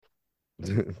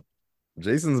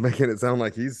Jason's making it sound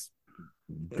like he's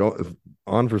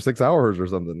on for 6 hours or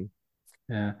something.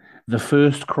 Yeah. The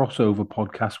first crossover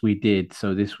podcast we did,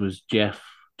 so this was Jeff,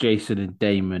 Jason, and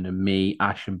Damon, and me,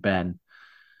 Ash, and Ben,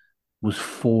 was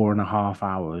 4.5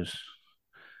 hours.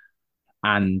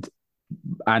 And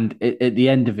at the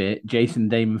end of it, Jason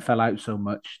and Damon fell out so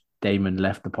much, Damon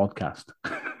left the podcast.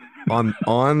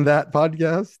 On that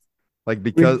podcast, like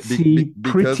because Pretty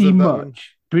of that one.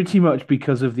 much. Pretty much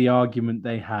because of the argument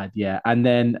they had, yeah. And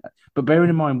then, but bearing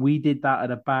in mind, we did that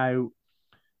at about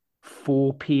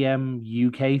 4 p.m.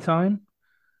 UK time.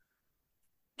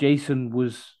 Jason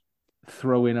was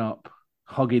throwing up,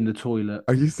 hugging the toilet.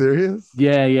 Are you serious?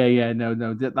 Yeah, yeah, yeah. No,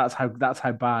 no, that's how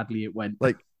badly it went.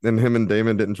 Like, and him and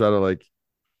Damon didn't try to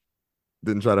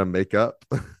make up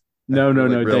No, after no,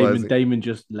 like no. Damon, realizing. Damon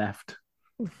just left.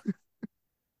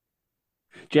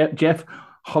 Jeff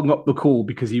hung up the call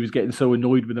because he was getting so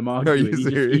annoyed with them Are you arguing. He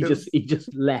just, he just, serious? he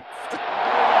just left.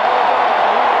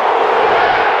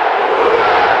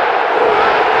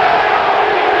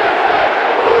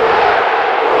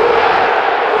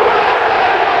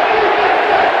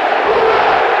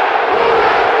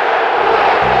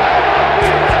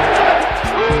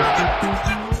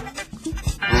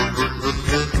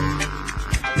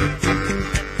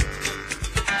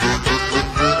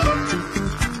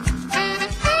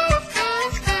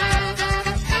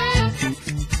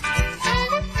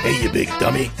 Hey, you big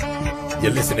dummy.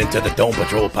 You're listening to the Dome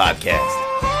Patrol podcast.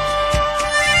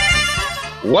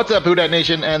 What's up, Who Dat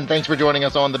Nation, and thanks for joining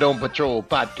us on the Dome Patrol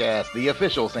podcast, the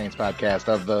official Saints podcast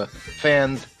of the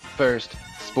Fans First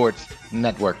Sports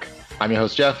Network. I'm your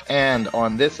host, Jeff, and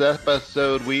on this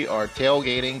episode, we are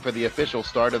tailgating for the official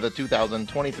start of the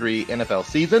 2023 NFL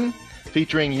season,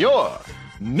 featuring your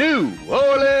New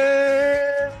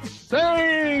Orleans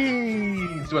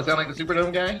Saints. Do I sound like the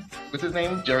Superdome guy? What's his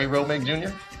name? Jerry Romig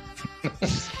Jr.?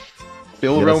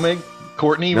 Bill Yes. Romig?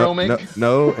 Courtney No, Romig?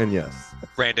 no, and yes.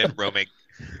 Brandon Romig.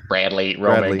 Bradley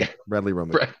Romig. Bradley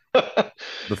Roman, All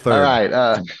the third.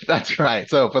 right, that's right.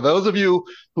 So, for those of you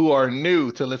who are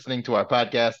new to listening to our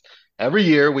podcast, every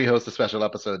year we host a special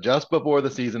episode just before the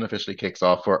season officially kicks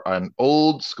off for an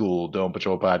old school Dome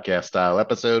Patrol podcast style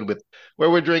episode where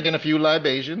we're drinking a few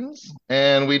libations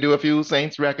and we do a few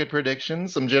Saints record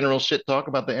predictions, some general shit talk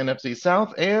about the NFC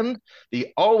South, and the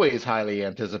always highly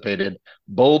anticipated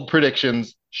bold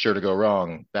predictions sure to go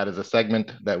wrong. That is a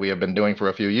segment that we have been doing for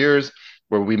a few years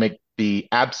where we make the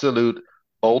absolute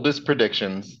boldest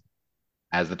predictions,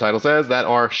 as the title says, that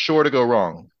are sure to go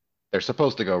wrong. They're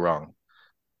supposed to go wrong.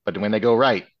 But when they go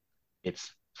right,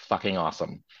 it's fucking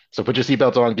awesome. So put your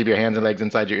seatbelts on, keep your hands and legs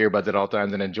inside your earbuds at all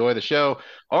times, and enjoy the show.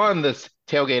 On this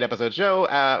tailgate episode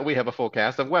show, we have a full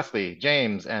cast of Wesley,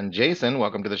 James, and Jason.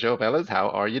 Welcome to the show, fellas. How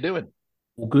are you doing?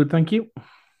 All good, thank you.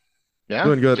 Yeah,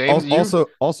 Doing good. James, you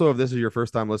Also, if this is your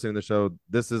first time listening to the show,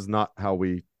 this is not how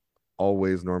we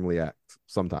always normally act.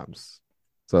 Sometimes,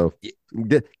 so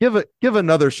Y- give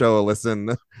another show a listen.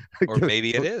 Or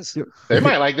maybe it is. they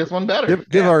might like this one better. Give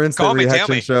Yeah. our instant Call me, tell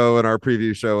reaction me. show and our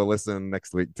preview show a listen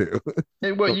next week too.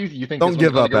 Hey, what you think? Don't This one's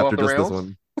give going to up go off after the just this rails?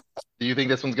 one. Do you think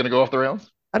this one's going to go off the rails?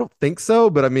 I don't think so,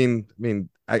 but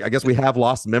I guess we have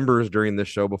lost members during this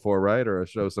show before, right? Or a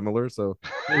show similar. So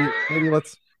maybe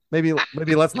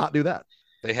let's not do that.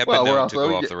 They have Well, been we're known to also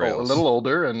go off the a rails. little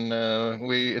older, and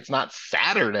it's not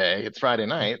Saturday; it's Friday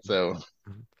night. So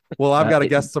Well, I've got a It,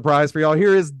 guest surprise for y'all.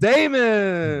 Here is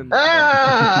Damon.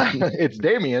 it's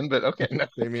Damien, but okay, no,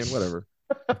 Damien, whatever.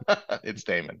 it's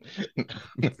Damon.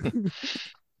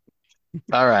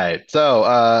 All right,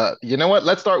 so you know what?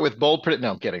 Let's start with bold predict.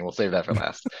 No, I'm kidding. We'll save that for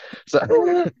last.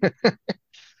 So,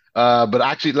 but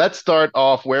actually, let's start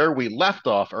off where we left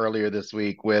off earlier this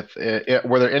week. With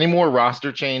were there any more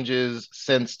roster changes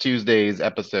since Tuesday's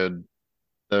episode?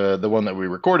 The one that we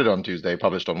recorded on Tuesday,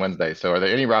 published on Wednesday. So, are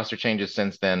there any roster changes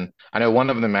since then? I know one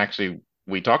of them actually.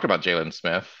 We talked about Jalen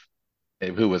Smith,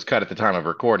 who was cut at the time of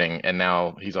recording, and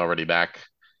now he's already back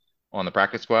on the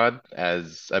practice squad,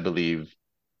 as I believe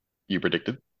you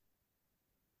predicted.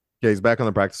 Yeah, he's back on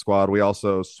the practice squad. We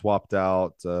also swapped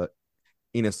out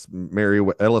Ellis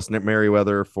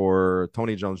Merriweather for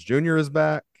Tony Jones Jr. is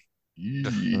back.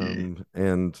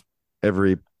 And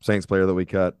every Saints player that we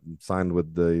cut signed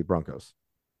with the Broncos.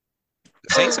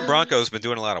 Saints and Broncos been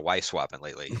doing a lot of wife swapping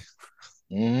lately,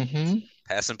 Mm-hmm.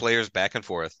 passing players back and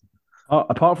forth.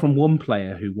 apart from one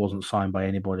player who wasn't signed by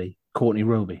anybody, Courtney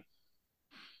Roby.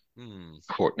 Hmm.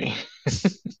 Courtney.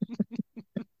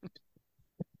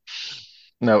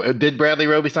 No, did Bradley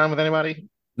Roby sign with anybody?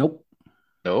 Nope.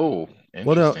 No.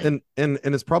 Well, no, Interesting. and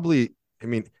it's probably. I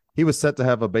mean, he was set to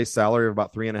have a base salary of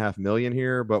about $3.5 million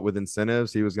here, but with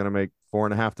incentives, he was going to make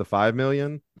 4.5 to 5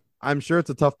 million. I'm sure it's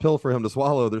a tough pill for him to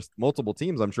swallow. There's multiple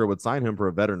teams I'm sure would sign him for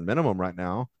a veteran minimum right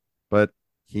now, but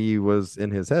he was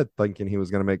in his head thinking he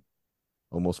was going to make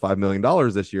almost $5 million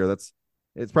this year.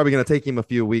 It's probably going to take him a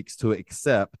few weeks to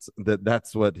accept that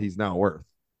that's what he's now worth.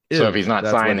 So if he's not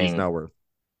that's what he's signing, now worth.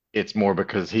 it's more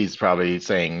because he's probably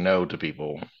saying no to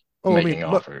people Oh, making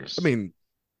offers.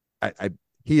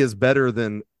 He is better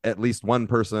than at least one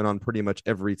person on pretty much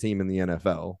every team in the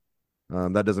NFL.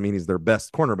 That doesn't mean he's their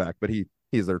best cornerback, but he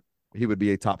would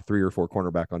be a top 3 or 4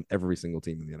 cornerback on every single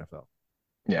team in the NFL.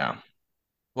 Yeah.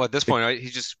 Well, at this point, right, he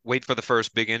just wait for the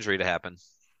first big injury to happen.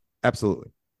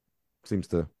 Absolutely. Seems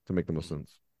to make the most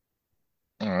sense.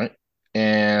 All right.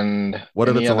 And what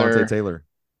if it's Alontae Taylor?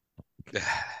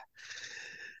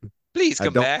 Please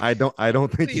come back. I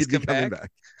don't think he'd be coming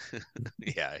back.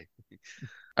 Yeah.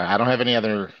 I don't have any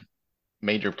other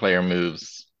major player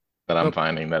moves that I'm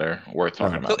finding that are worth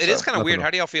talking about. So it is kind of weird. How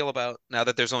do y'all feel about, now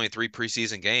that there's only 3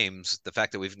 preseason games, the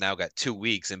fact that we've now got 2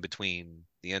 weeks in between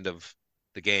the end of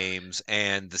the games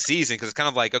and the season? Because it's kind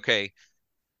of like, okay,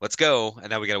 let's go, and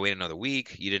now we got to wait another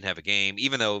week. You didn't have a game,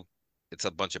 even though it's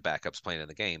a bunch of backups playing in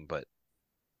the game. But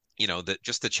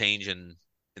just the change in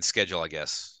schedule, I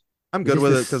guess. I'm good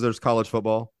with it because there's college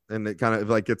football, and it kind of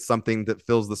like it's something that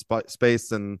fills the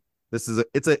space. And this is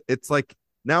it's like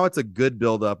now it's a good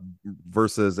build up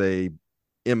versus a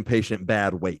impatient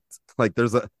bad wait. Like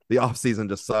the off season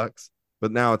just sucks,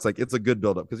 but now it's like it's a good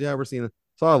build up because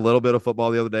saw a little bit of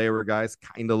football the other day where guys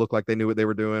kind of looked like they knew what they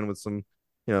were doing with some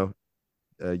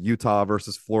Utah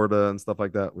versus Florida and stuff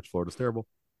like that, which Florida's terrible.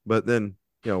 But then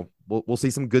we'll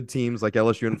see some good teams like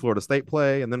LSU and Florida State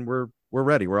play, and then we're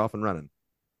ready. We're off and running.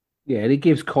 Yeah, and it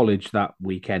gives college that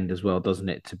weekend as well, doesn't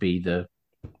it, to be the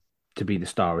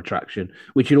star attraction,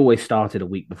 which it always started a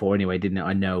week before anyway, didn't it?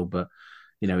 I know, but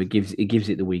it gives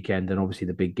it the weekend, and obviously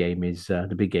the big game is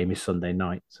Sunday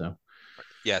night. So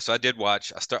yeah, so I did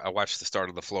watch. I watched the start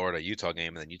of the Florida Utah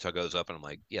game, and then Utah goes up, and I'm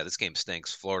like, yeah, this game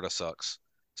stinks. Florida sucks.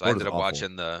 So Florida's I ended up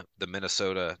watching the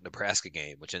Minnesota Nebraska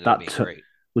game, which ended up being great.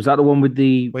 Was that the one with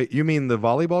the? Wait, you mean the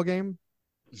volleyball game?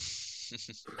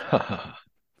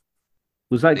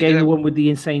 Was that game the one with the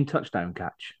insane touchdown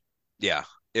catch? Yeah,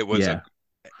 it was. Yeah.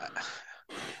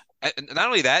 Not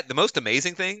only that, the most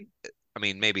amazing thing, I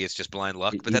mean, maybe it's just blind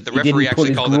luck, but that the referee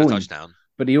actually called it a touchdown.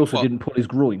 But he also didn't pull his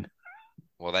groin.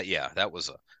 Well, that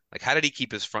was like, how did he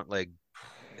keep his front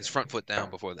foot down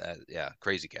before that? Yeah,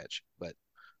 crazy catch. But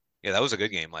yeah, that was a good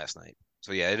game last night.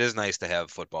 So yeah, it is nice to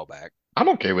have football back. I'm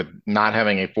okay with not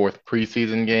having a 4th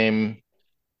preseason game.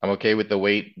 I'm okay with the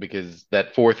wait because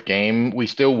that 4th game, we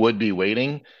still would be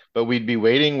waiting, but we'd be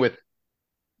waiting with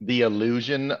the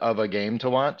illusion of a game to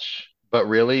watch. But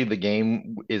really, the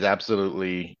game is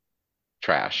absolutely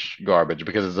trash, garbage,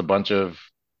 because it's a bunch of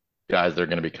guys that are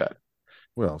going to be cut.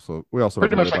 We also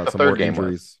pretty much like the 3rd game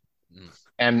injuries.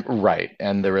 And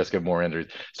the risk of more injuries.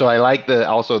 So I like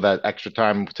also that extra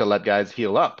time to let guys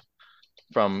heal up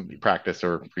from practice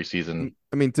or preseason.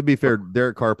 I mean, to be fair,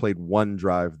 Derek Carr played 1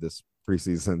 drive this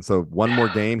preseason, so one more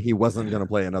game, he wasn't going to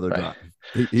play another drive.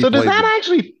 So does that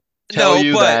actually tell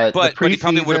you that but he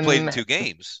probably would have played in 2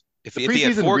 games if he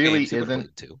had 4 really games. He would have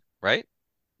played 2, right?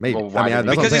 Maybe. Well,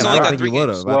 because he's only got 3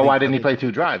 games. Well, why didn't he play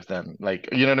 2 drives then? Like,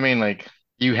 you know what I mean? Like,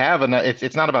 you have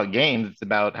it's not about games. It's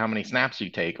about how many snaps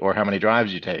you take or how many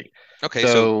drives you take. Okay,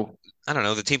 so I don't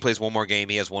know. The team plays 1 more game.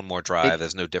 He has 1 more drive.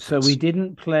 There's no difference. So we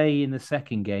didn't play in the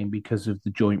second game because of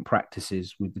the joint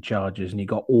practices with the Chargers, and he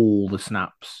got all the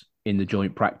snaps in the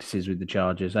joint practices with the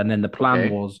Chargers. And then the plan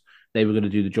was they were going to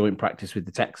do the joint practice with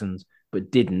the Texans,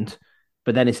 but didn't.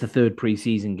 But then it's the 3rd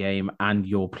preseason game, and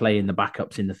you're playing the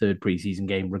backups in the 3rd preseason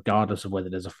game, regardless of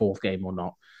whether there's a 4th game or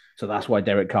not. So that's why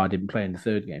Derek Carr didn't play in the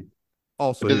 3rd game.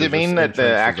 Also, does it mean that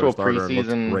the actual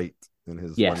preseason great in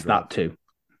his? Yes, that too.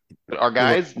 Are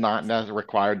guys not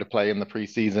required to play in the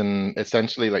preseason?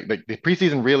 Essentially, like the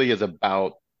preseason really is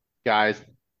about guys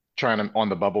trying to on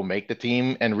the bubble make the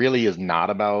team, and really is not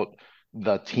about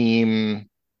the team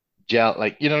gel.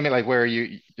 Like, you know what I mean? Like where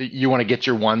you want to get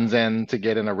your ones in to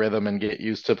get in a rhythm and get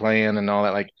used to playing and all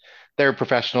that. Like they're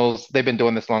professionals. They've been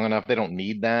doing this long enough. They don't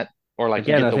need that. Or like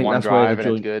you get the 1 drive and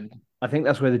it's good. I think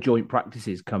that's where the joint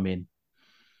practices come in.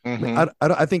 Mm-hmm.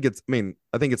 I think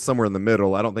it's somewhere in the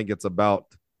middle. I don't think it's about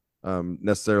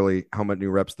necessarily how many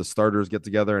reps the starters get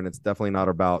together, and it's definitely not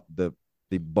about the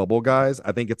bubble guys.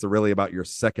 I think it's really about your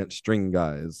second string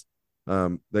guys.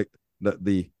 I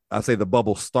say the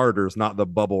bubble starters, not the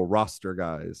bubble roster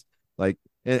guys. Like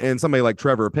and somebody like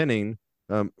Trevor Penning,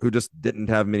 who just didn't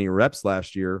have many reps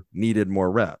last year, needed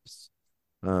more reps.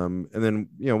 And then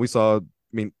we saw. I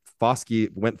mean, Foskey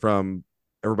went from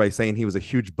everybody saying he was a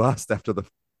huge bust after the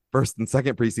 1st and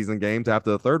 2nd preseason games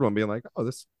after the 3rd one being like, oh,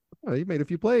 this oh, he made a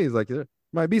few plays. Like there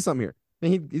might be something here.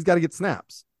 And he's got to get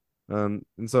snaps. And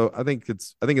so I think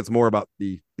it's more about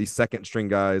the second string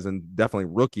guys and definitely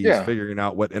rookies figuring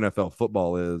out what NFL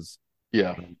football is.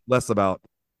 Yeah. Less about.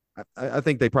 I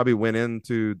think they probably went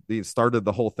into started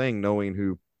the whole thing knowing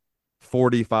who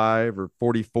 45 or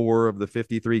 44 of the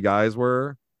 53 guys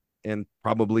were, and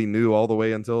probably knew all the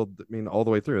way all the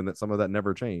way through, and that some of that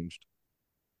never changed.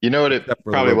 You know what it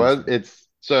probably was? It's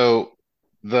so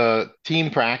the team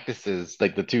practices,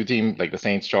 like the two team, like the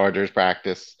Saints Chargers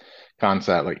practice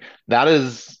concept, like that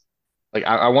is like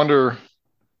I wonder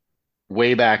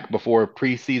way back before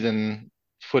preseason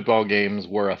football games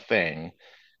were a thing,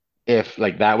 if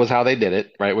like that was how they did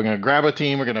it, right? We're gonna grab a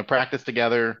team, we're gonna practice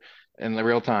together in the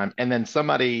real time, and then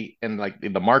somebody in like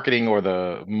the marketing or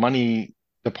the money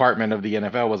department of the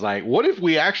NFL was like, what if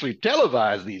we actually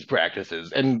televise these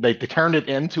practices? And they turned it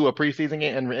into a preseason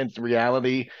game. And in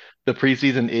reality, the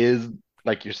preseason is,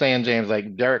 like you're saying, James,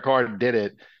 like Derek Carr did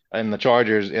it in the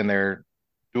Chargers in their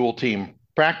dual team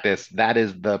practice. That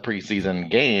is the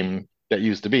preseason game that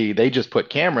used to be. They just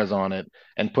put cameras on it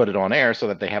and put it on air so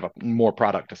that they have more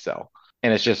product to sell.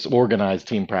 And it's just organized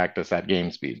team practice at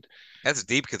game speed. That's a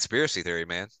deep conspiracy theory,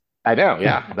 man. I know,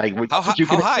 yeah. Like how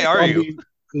high are you?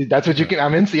 That's what you can.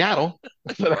 I'm in Seattle.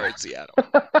 We're in Seattle.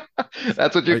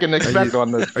 That's what you can expect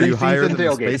on the. Are you higher than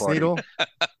the Space Needle?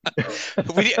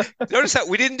 Notice that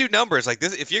we didn't do numbers like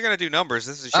this. If you're gonna do numbers,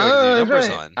 this is a show to do numbers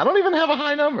on. I don't even have a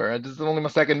high number. This is only my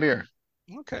second beer.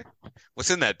 Okay, what's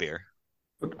in that beer?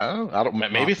 Oh, I don't.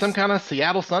 Maybe some kind of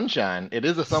Seattle Sunshine. It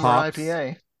is a summer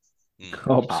IPA.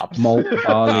 Hops, malt,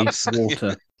 barley,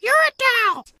 water. You're a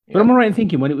cow. But I'm right in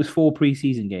thinking when it was 4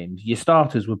 preseason games, your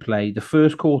starters would play the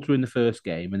first quarter in the first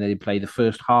game, and then they'd play the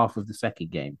first half of the second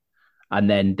game, and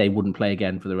then they wouldn't play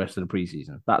again for the rest of the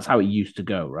preseason. That's how it used to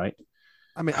go, right?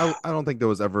 I mean, I don't think there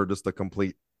was ever just a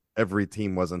complete. Every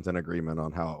team wasn't in agreement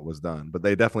on how it was done, but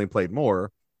they definitely played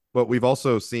more. But we've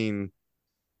also seen,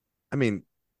 I mean,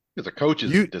 it's a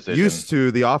coach's decision. Used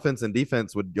to the offense and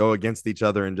defense would go against each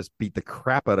other and just beat the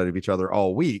crap out of each other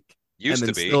all week, and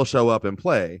then still show up and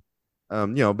play.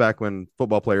 Back when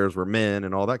football players were men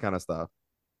and all that kind of stuff.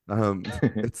 Now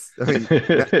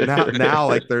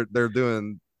like they're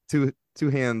doing two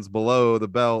hands below the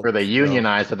belt, where they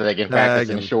unionize so that they can practice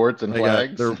in shorts and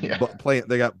flags.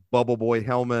 They got bubble boy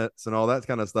helmets and all that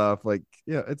kind of stuff. Like,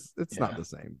 it's not the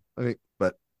same. I mean,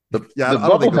 but the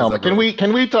bubble helmet. Can we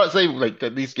say like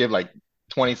at least give like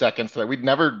 20 seconds to that? We'd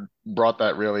never brought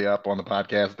that really up on the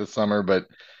podcast this summer, but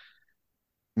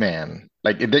man,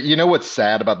 like what's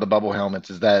sad about the bubble helmets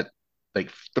is that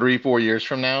like 3-4 years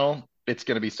from now, it's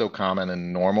going to be so common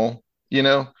and normal.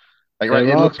 Like right,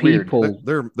 it looks weird.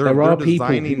 They're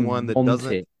designing one that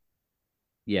doesn't.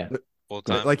 Yeah.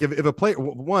 Like if a player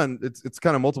it's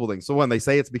kind of multiple things. So one, they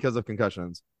say it's because of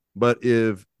concussions, but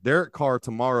if Derek Carr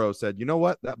tomorrow said, you know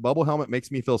what, that bubble helmet makes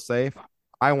me feel safe,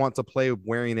 I want to play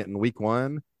wearing it in week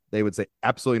 1, they would say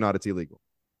absolutely not, it's illegal.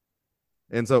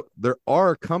 And so there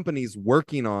are companies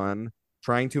working on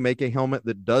trying to make a helmet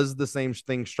that does the same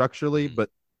thing structurally, but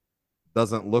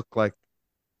doesn't look like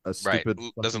a stupid.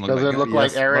 Right. Doesn't look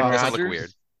like Aaron Rodgers. Doesn't look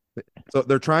weird. So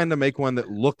they're trying to make one that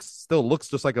still looks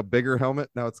just like a bigger helmet.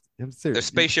 Now I'm serious. They're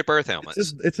Spaceship Earth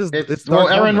helmets. Well,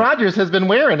 Aaron Rodgers has been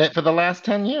wearing it for the last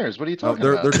 10 years. What are you talking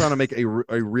about? They're trying to make a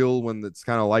real one that's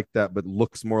kind of like that, but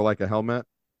looks more like a helmet.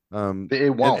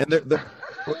 It won't. And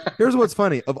here's what's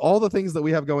funny: of all the things that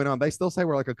we have going on, they still say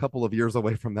we're like a couple of years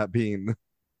away from that being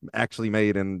actually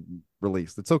made and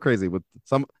released. It's so crazy with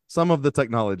some of the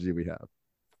technology we have.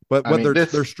 But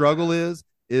their struggle is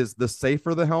the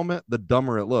safer the helmet, the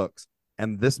dumber it looks.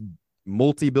 And this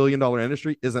multi-billion-dollar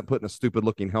industry isn't putting a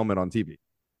stupid-looking helmet on TV.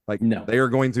 Like, no, they're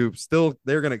going to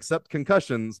accept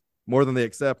concussions more than they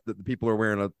accept that the people are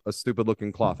wearing a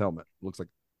stupid-looking cloth helmet. It looks like.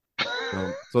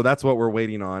 So that's what we're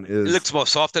waiting on. It looks more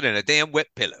softer than a damn wet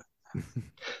pillow.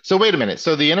 So wait a minute.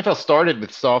 So the NFL started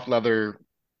with soft leather.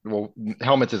 Well,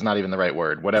 helmets is not even the right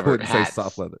word. Whatever. Say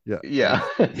soft leather. Yeah.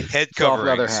 Head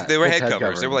coverings. They were head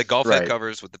covers. They were like golf head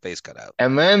covers with the face cut out.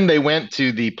 And then they went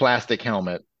to the plastic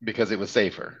helmet because it was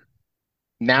safer.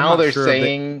 Now they're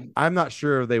saying. I'm not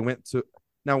sure they went to.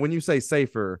 Now, when you say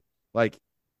safer, like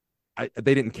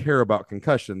they didn't care about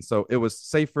concussion, so it was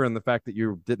safer in the fact that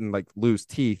you didn't like lose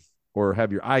teeth or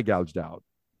have your eye gouged out.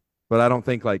 But I don't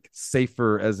think like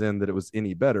safer as in that it was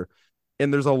any better.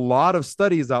 And there's a lot of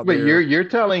studies out there. But you're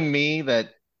telling me that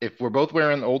if we're both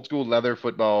wearing old school leather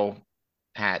football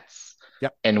hats,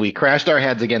 Yep. and we crashed our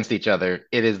heads against each other,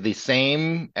 it is the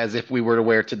same as if we were to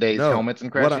wear today's No, helmets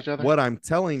and crash each other? What I'm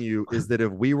telling you is that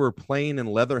if we were playing in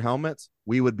leather helmets,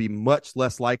 we would be much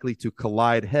less likely to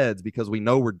collide heads because we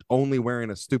know we're only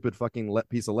wearing a stupid fucking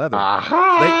piece of leather.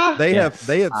 Aha! They have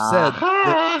said that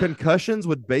Aha! concussions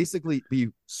would basically be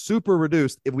super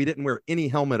reduced if we didn't wear any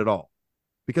helmet at all,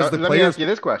 because Let me ask you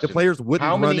this question. the players wouldn't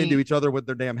How run many- into each other with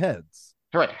their damn heads.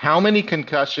 All right. How many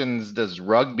concussions does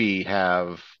rugby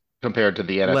have compared to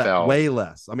the NFL? Way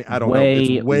less. I mean, I don't know.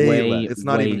 It's way less. It's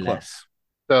not way even close. less.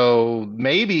 So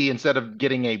maybe instead of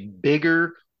getting a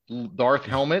bigger Darth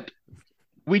helmet,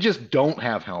 we just don't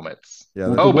have helmets. Yeah.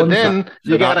 Well, that- Oh, the but ones then that- you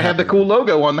they're got to not have the happening. cool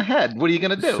logo on the head. What are you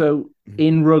going to do? So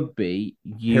in rugby,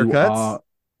 you Haircuts? are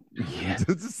yeah,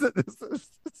 This is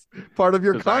part of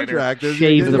your Designer. contract. Is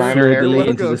Shave you the get your fleur-de-lis logo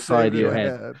into the shaved side of your in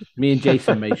head. Me and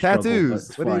Jason may struggle, but Tattoos.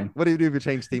 it's What do you fine. what do you do if you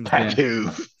change teams?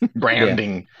 Tattoos,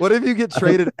 branding. What if you get I think-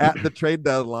 traded at the trade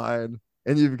deadline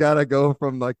and you've got to go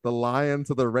from like the lion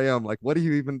to the ram? Like, what do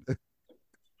you even?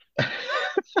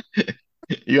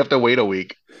 You have to wait a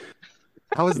week.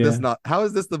 How is this Yeah. not? How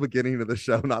is this the beginning of the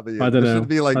show, not the end? I don't This know. should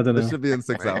be like I don't this know. should be in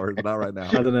 6 hours, not right now.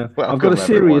 I don't know. Welcome, I've got a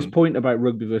serious everyone. point about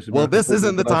rugby versus Well, American this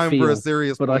isn't football, the but I time for a feel-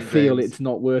 serious. But I point, feel James. it's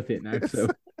not worth it now. So,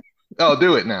 Oh,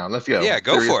 do it now. Let's go. Yeah,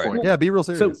 go Serious for it. point. Yeah, be real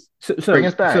so, serious. so, Bring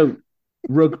us back. so,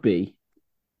 rugby,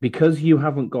 because you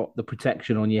haven't got the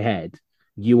protection on your head,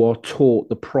 you are taught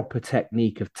the proper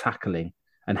technique of tackling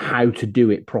and how to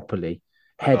do it properly.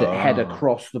 Head Oh.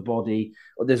 across the body.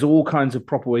 There's all kinds of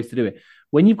proper ways to do it.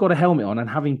 When you've got a helmet on and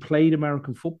having played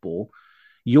American football,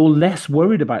 you're less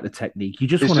worried about the technique. You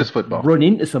just It's want just to football. run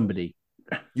into somebody.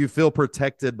 You feel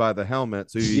protected by the helmet,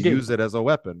 so you You do. use it as a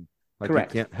weapon. Like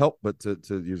Correct. you can't help but to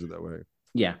use it that way.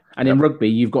 Yeah. And in rugby,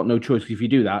 you've got no choice. If you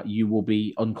do that, you will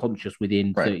be unconscious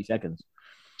within Right. 30 seconds.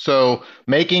 So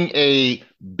making a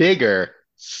bigger,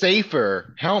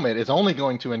 safer helmet is only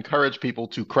going to encourage people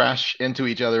to crash into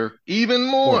each other even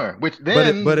more, which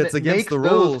then but it's against makes the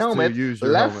those rules to helmets use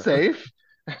your less helmet. safe.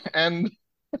 And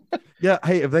Yeah,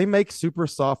 hey, if they make super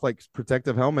soft like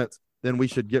protective helmets, then we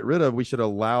should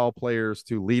allow players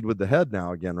to lead with the head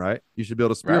now again, right? You should be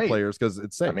able to spear Right. players because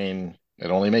it's safe. I mean,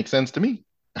 it only makes sense to me.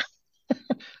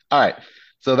 All right.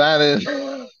 So that is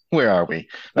where are we? Let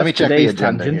That's me check the today's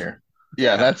agenda tangent. here.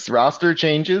 Yeah, that's roster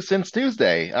changes since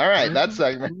Tuesday. All right, that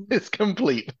segment is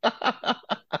complete. All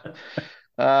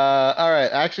right.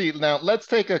 Actually, now let's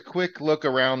take a quick look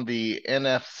around the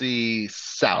NFC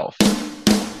South.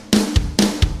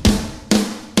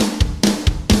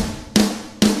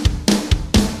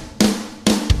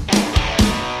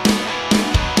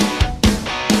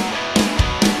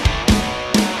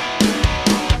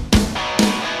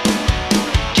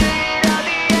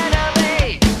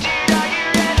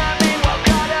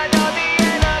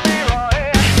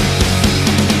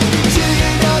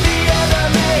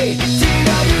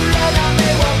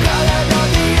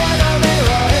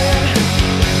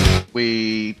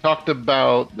 We talked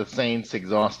about the Saints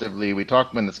exhaustively. We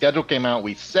talked when the schedule came out.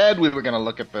 We said we were going to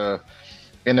look at the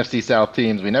NFC South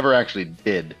teams. We never actually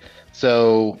did.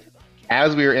 So,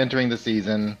 as we are entering the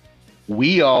season,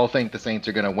 we all think the Saints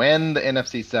are going to win the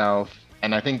NFC South,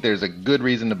 and I think there's a good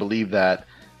reason to believe that.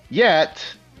 Yet,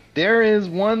 there is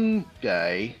one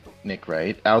guy, Nick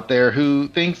Wright, out there who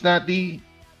thinks that the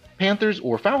Panthers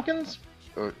or Falcons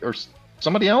or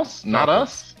somebody else, not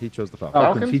us. He chose the Falcons.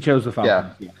 Falcons. Falcons? He chose the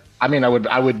Falcons. Yeah. I mean, I would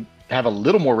have a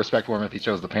little more respect for him if he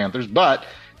chose the Panthers, but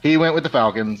he went with the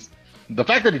Falcons. The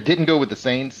fact that he didn't go with the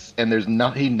Saints, and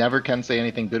he never can say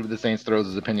anything good with the Saints, throws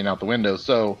his opinion out the window.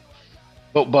 So,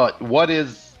 but what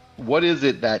is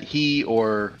it that he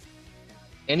or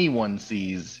anyone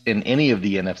sees in any of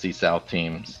the NFC South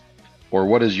teams, or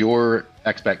what is your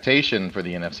expectation for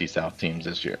the NFC South teams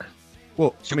this year?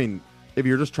 Well, I mean, if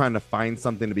you're just trying to find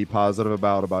something to be positive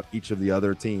about each of the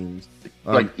other teams,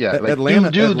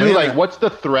 Atlanta, do like what's the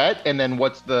threat, and then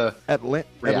what's the Atlanta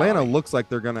reality? looks like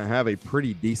they're going to have a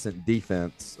pretty decent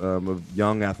defense of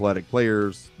young athletic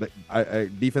players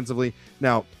defensively.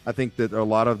 Now, I think that a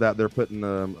lot of that they're putting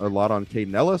a lot on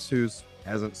Caden Ellis, who's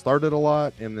hasn't started a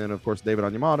lot, and then of course David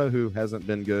Onyemata, who hasn't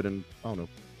been good in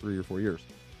 3 or 4 years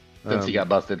since he got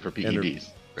busted for and PEDs.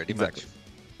 Pretty Exactly.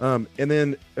 much. And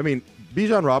then I mean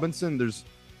Bijan Robinson,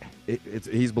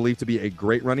 he's believed to be a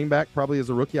great running back, probably as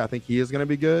a rookie. I think he is going to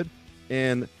be good,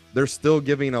 and they're still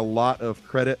giving a lot of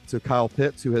credit to Kyle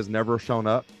Pitts, who has never shown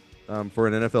up for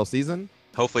an NFL season.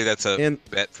 Hopefully that's a And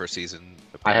bet for season.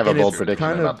 I have a and bold it's prediction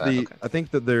kind about of that. the Okay. I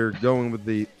think that they're going with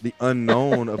the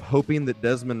unknown of hoping that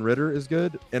Desmond Ridder is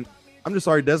good. And I'm just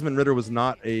sorry, Desmond Ridder was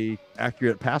not a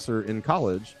accurate passer in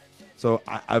college, so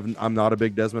I'm not a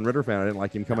big Desmond Ridder fan. I didn't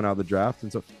like him coming out of the draft,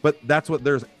 and so but that's what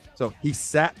there's. So he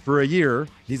sat for a year.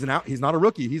 He's not a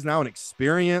rookie. He's now an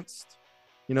experienced,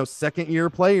 second year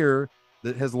player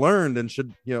that has learned and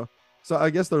should, so I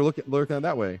guess they're looking at it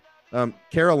that way.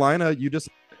 Carolina,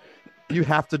 you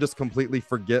have to just completely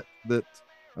forget that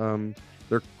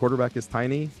their quarterback is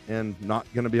tiny and not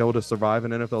going to be able to survive an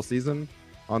NFL season.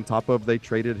 On top of they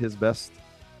traded his best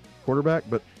quarterback,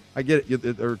 but I get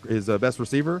it, or his best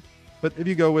receiver. But if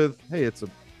you go with, hey,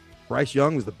 Bryce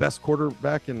Young was the best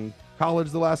quarterback in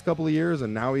college the last couple of years,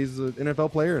 and now he's an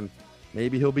NFL player, and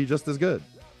maybe he'll be just as good.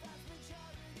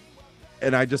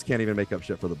 And I just can't even make up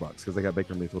shit for the Bucs because they got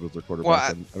Baker Mayfield as their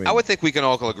quarterback. Well, I would think we can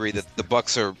all agree that the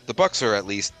Bucs are at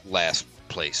least last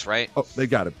place, right? Oh, they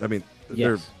got it. I mean,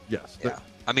 Yes. Yeah.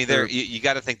 I mean, you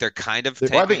got to think they're kind of.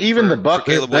 Well, I think even the Bucs,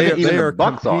 they are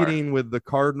competing with the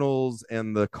Cardinals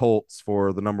and the Colts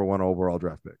for the number 1 overall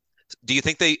draft pick. Do you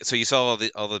think they? So you saw all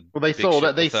the. Well, they sold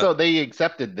it. They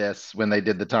accepted this when they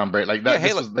did the Tom Brady like that. Yeah,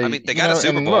 hey, look, I mean, they got a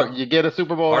Super Bowl. Look, you get a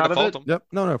Super Bowl out of it. Yep.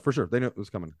 No, for sure. They knew it was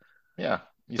coming. Yeah.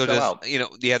 You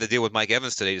had to deal with Mike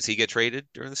Evans today. Does he get traded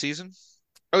during the season?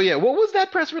 Oh yeah. What was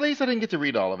that press release? I didn't get to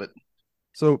read all of it.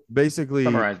 So basically,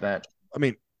 summarize that. I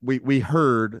mean, we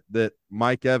heard that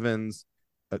Mike Evans,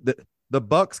 the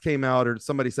Bucs came out, or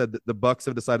somebody said that the Bucs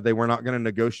have decided they were not going to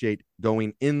negotiate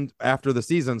going in after the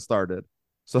season started.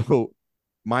 So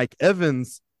Mike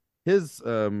Evans, his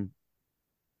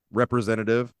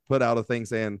representative, put out a thing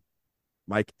saying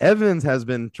Mike Evans has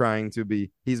been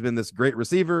he's been this great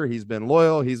receiver. He's been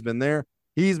loyal. He's been there.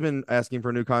 He's been asking for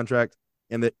a new contract,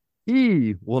 and that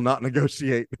he will not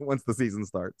negotiate once the season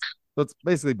starts. So it's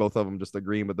basically both of them just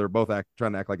agreeing, but they're both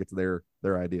trying to act like it's their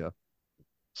idea.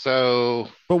 So,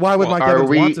 but why would Mike Evans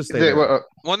want to stay there?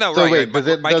 Well, no, so right.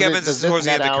 Wait, Mike Evans is towards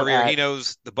the end of the career. He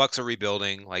knows the Bucs are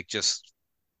rebuilding. Like, just.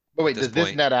 But wait, does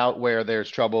this net out where there's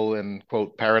trouble in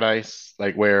quote paradise,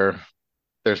 like where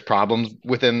there's problems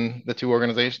within the two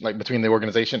organizations, like between the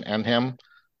organization and him?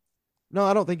 No,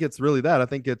 I don't think it's really that. I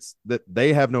think it's that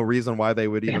they have no reason why they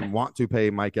would even want to pay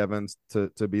Mike Evans to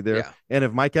be there. Yeah. And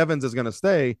if Mike Evans is going to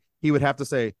stay, he would have to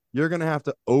say, you're going to have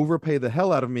to overpay the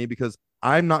hell out of me because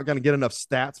I'm not going to get enough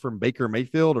stats from Baker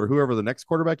Mayfield or whoever the next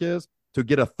quarterback is to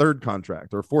get a third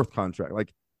contract or fourth contract.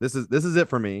 Like this is it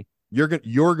for me. You're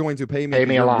going to pay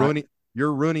me a lot.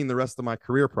 You're ruining the rest of my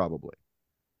career probably.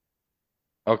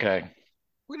 Okay.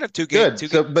 We're gonna have 2 games.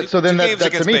 Good. So then that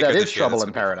to me that is trouble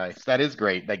in paradise. That is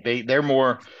great. Like they're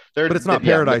more. But it's not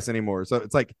paradise anymore. So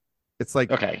it's like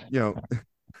okay.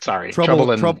 Sorry.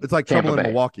 Trouble it's like trouble in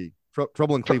Milwaukee.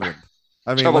 Trouble in Cleveland.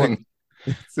 I mean,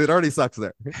 it already sucks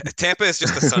there. Tampa is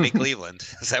just a sunny Cleveland.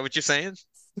 Is that what you're saying?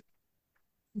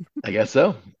 I guess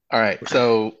so. All right.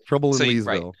 So trouble in Leesville.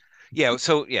 Right. Yeah.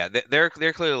 So yeah, they're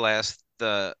clearly last.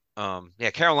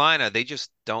 Carolina, they just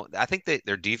don't. I think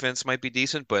their defense might be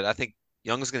decent, but I think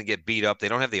Young's going to get beat up. They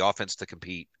don't have the offense to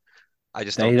compete. They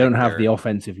don't have the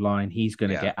offensive line. He's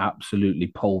going to get absolutely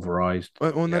pulverized.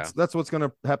 Well, and that's what's going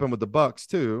to happen with the Bucs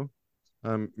too.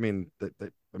 I mean,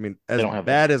 as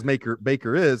bad as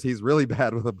Baker is, he's really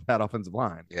bad with a bad offensive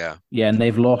line. Yeah, and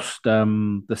they've lost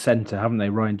the center, haven't they?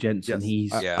 Ryan Jensen. Yes.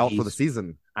 He's out for the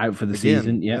season. Out for the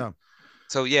season. Yeah.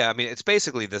 So yeah, I mean, it's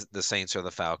basically the Saints or the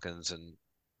Falcons, and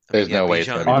there's no way it's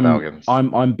going to be the Falcons.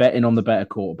 I'm betting on the better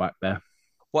quarterback there.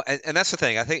 Well, and that's the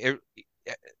thing. I think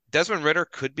Desmond Ridder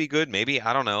could be good. Maybe,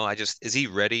 I don't know. Is he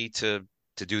ready to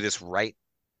do this right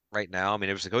now? I mean,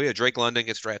 it was like, oh yeah, Drake London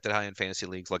gets drafted high in fantasy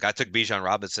leagues. Like I took Bijan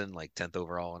Robinson like 10th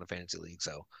overall in a fantasy league.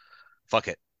 So, fuck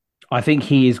it. I think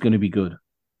he is going to be good.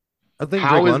 I think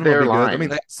Drake London will be good. I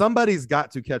mean, somebody's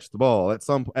got to catch the ball at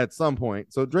some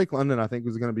point. So Drake London, I think,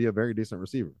 was going to be a very decent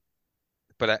receiver.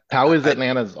 But how is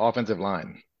Atlanta's offensive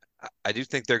line? I do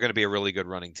think they're going to be a really good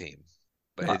running team.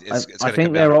 But I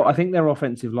think their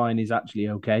offensive line is actually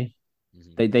okay.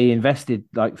 Mm-hmm. They invested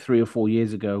like 3 or 4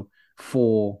 years ago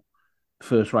 4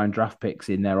 first round draft picks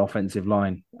in their offensive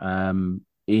line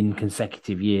in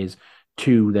consecutive years,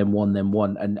 2, then 1, then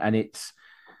 1, and it's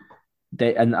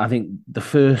and I think the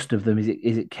first of them is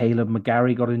it Caleb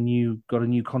McGarry got a new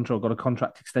contract, got a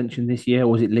contract extension this year, or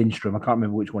was it Lindstrom? I can't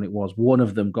remember which one it was. One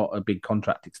of them got a big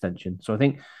contract extension. So I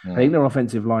think their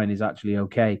offensive line is actually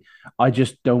okay. I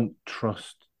just don't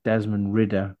trust Desmond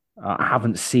Ridder. I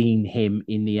haven't seen him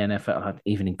in the NFL,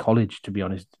 even in college, to be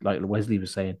honest. Like Wesley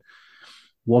was saying,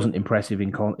 wasn't impressive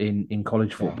in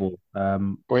college football.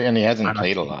 And he hasn't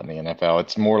played a lot in the NFL.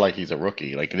 It's more like he's a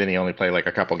rookie. Like, didn't he only play like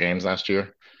a couple games last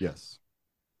year? Yes.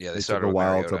 Yeah, they started a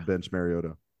while to bench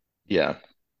Mariota. Yeah.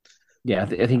 Yeah,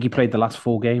 I think he played the last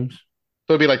 4 games.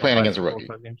 So it'd be like playing against a rookie.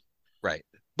 Right.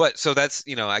 But so that's,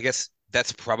 I guess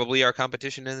that's probably our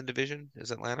competition in the division is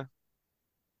Atlanta.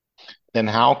 then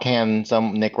how can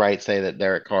some Nick Wright say that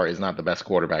Derek Carr is not the best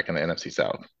quarterback in the NFC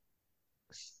South?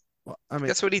 Well, I mean,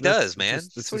 That's what he this- does, it's man.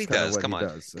 just- That's it's what he just kinda does. what Come he on.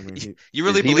 does. I mean, You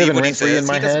really Is he believe living what he rent-free says? in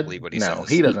my He doesn't head? believe what he No, says.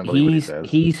 he doesn't believe what he says.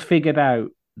 He's figured out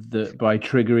that by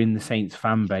triggering the Saints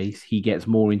fan base, he gets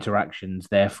more interactions,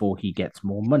 therefore he gets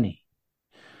more money.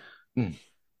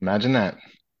 Imagine that.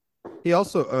 he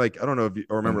also like I don't know if you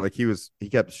remember, like he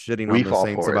kept shitting We on the fall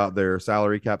Saints for it. about their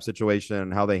salary cap situation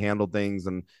and how they handled things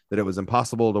and that it was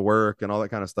impossible to work and all that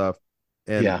kind of stuff.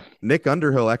 And Yeah. Nick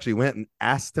Underhill actually went and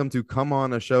asked him to come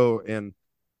on a show and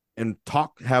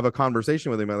have a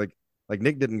conversation with him. Like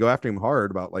Nick didn't go after him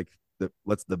hard about like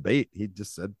let's debate. He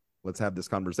just said let's have this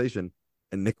conversation,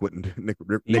 and Nick wouldn't. Nick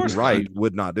course Wright not.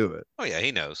 would not do it. Oh yeah,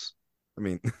 he knows. I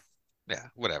mean, Yeah,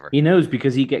 whatever. He knows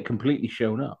because he get completely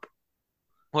shown up.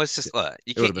 Well, it's just you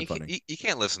It would've can't been funny. you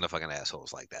can't listen to fucking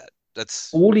assholes like that. That's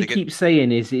All he they get- keeps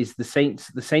saying is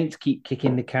the Saints keep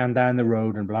kicking the can down the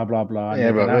road and blah blah blah. And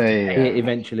Yeah, they're but gonna have to yeah. pay it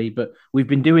eventually. But we've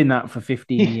been doing that for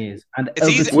 15 years. And It's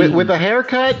other easy- With teams- a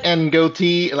haircut and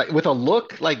goatee, like with a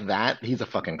look like that, he's a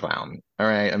fucking clown. All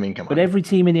right, I mean, come but on. every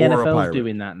team in the Or a NFL is pirate.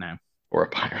 doing that now. Or a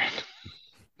pirate.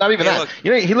 Not even Yeah, that. look.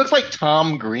 You know, he looks like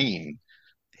Tom Green.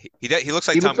 he looks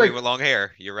like He Tom looks Green like- with long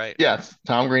hair. You're right. Yes,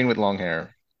 Tom Green with long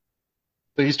hair.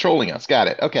 So he's trolling us. Got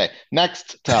it. Okay,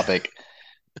 next topic.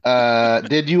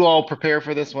 Did you all prepare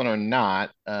for this one or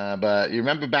not? But you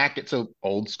remember back at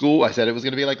old school. I said it was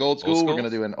going to be like old school. We're school? going to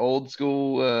do an old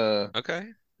school Okay.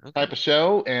 type of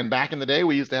show. And back in the day,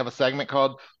 we used to have a segment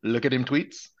called "Look at Him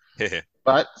Tweets."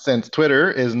 But since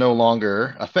Twitter is no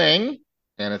longer a thing,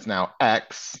 and it's now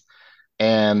X,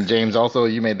 and James, also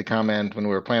you made the comment when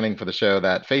we were planning for the show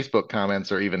that Facebook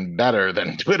comments are even better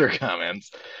than Twitter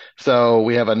comments. So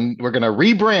we're going to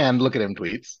rebrand "Look at Him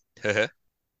Tweets"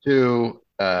 to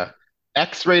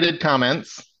X-rated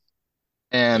comments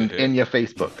and in your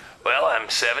Facebook. Well, I'm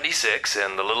 76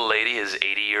 and the little lady is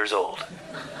 80 years old.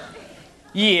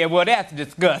 Yeah, well, that's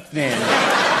disgusting.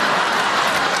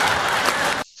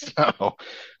 So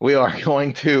we are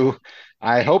going to.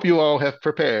 I hope you all have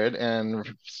prepared and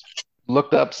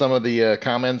looked up some of the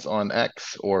comments on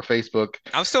X or Facebook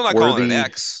I'm still not calling it Worthy-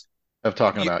 X. of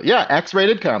talking You- about. Yeah,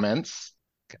 X-rated comments.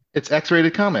 It's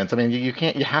X-rated comments. I mean, you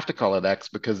can't. You have to call it X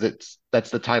because that's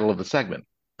the title of the segment,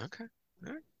 Okay.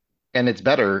 and it's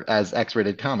better as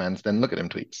X-rated comments than Look at Him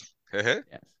Tweets.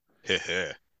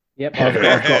 Yep,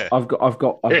 I've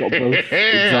got both I know.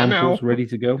 examples ready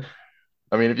to go.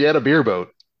 I mean, if you had a beer boat.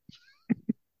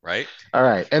 Right? All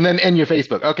right, and then in your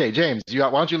Facebook. Okay, James,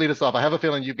 why don't you lead us off? I have a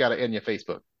feeling you've got it in your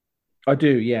Facebook. I do,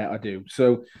 yeah, I do.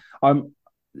 So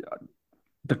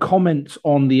the comments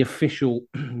on the official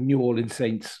New Orleans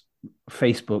Saints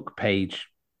Facebook page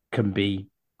can be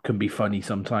funny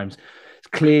sometimes. It's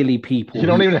clearly people You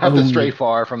don't who even have to only- stray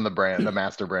far from the brand, the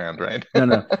master brand, right?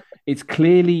 No. It's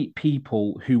clearly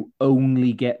people who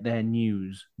only get their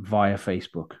news via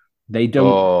Facebook. They don't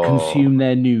Oh. consume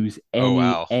their news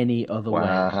wow. any other way.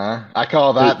 Uh-huh. I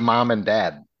call that mom and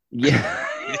dad. Yeah.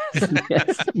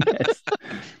 yes.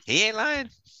 He ain't lying.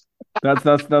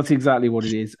 That's exactly what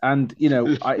it is. And you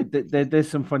know, there's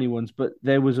some funny ones, but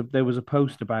there was a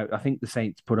post about, I think the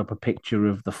Saints put up a picture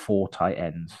of the 4 tight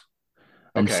ends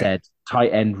and Okay. said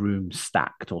tight end room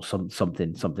stacked or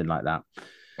something like that.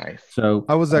 Nice. So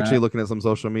I was actually looking at some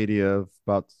social media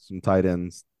about some tight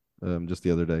ends just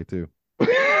the other day too.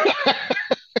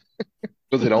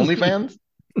 Was it OnlyFans?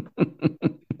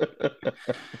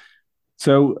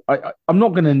 So I'm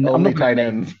not gonna Only tight name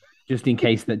ends. just in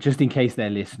case they're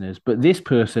listeners, but this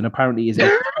person apparently is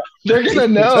a They're gonna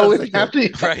know if after.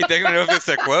 Right? They're gonna know if it's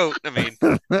a quote. I mean,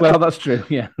 well, that's true.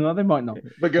 Yeah, well, they might not.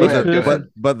 But go This ahead. Go person- ahead.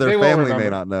 But their They won't family may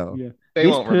remember. not know. Yeah. They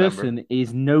This won't remember. person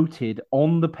is noted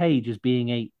on the page as being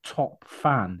a top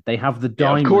fan. They have the Yeah,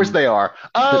 diamond. of course they are.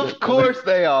 Of course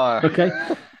they are. Okay.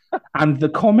 And the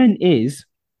comment is,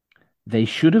 they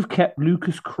should have kept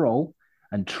Lucas Kroll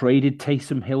and traded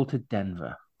Taysom Hill to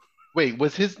Denver. Wait,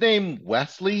 was his name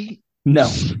Wesley? No.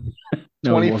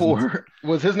 No, it wasn't. 24.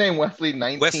 Was his name Wesley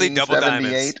Wesley Double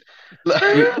 1978?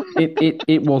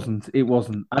 It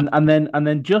wasn't. And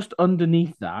then just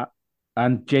underneath that,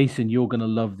 and Jason, you're gonna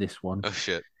love this one. oh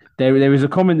shit. There is a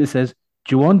comment that says,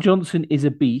 Juwan Johnson is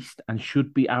a beast and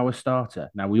should be our starter.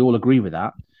 Now, we all agree with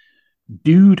that.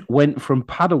 Dude went from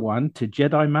Padawan to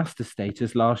Jedi Master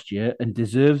status last year and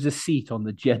deserves a seat on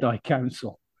the Jedi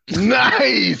Council.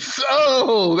 Nice.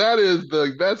 Oh, that is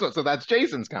the best one. So that's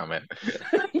Jason's comment.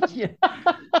 Yeah.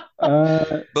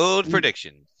 Bold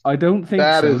prediction. I don't think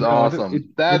That so. is No, I don't- awesome.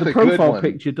 it- That's the a good profile one.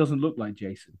 picture doesn't look like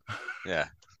Jason. Yeah.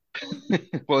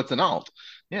 Well, it's an alt.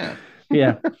 Yeah.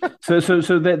 Yeah. There's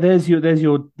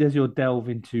your delve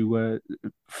into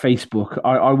Facebook.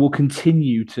 I will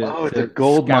continue to. Oh, it's to a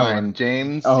gold scour. mine,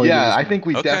 James. Oh, it yeah, is. I think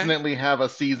we Okay. definitely have a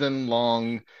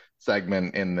season-long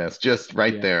segment in this, just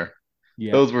right Yeah. there.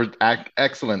 Yeah. Those were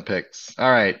excellent picks. All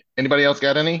right. Anybody else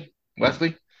got any?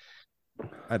 Wesley,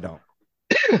 I don't.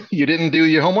 you didn't do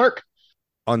your homework?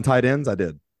 On tight ends, I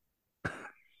did.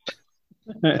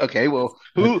 Okay, well,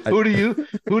 who do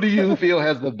you feel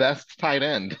has the best tight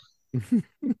end?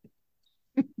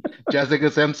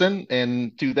 Jessica Simpson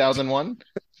in 2001?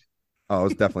 Oh, I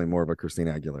was definitely more of a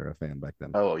Christina Aguilera fan back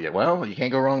then. Oh, yeah. Well, you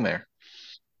can't go wrong there.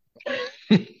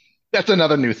 That's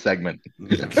another new segment.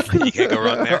 You can't go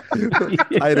wrong there.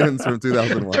 Tight ends from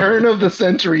 2001. Turn of the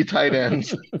century tight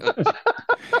ends.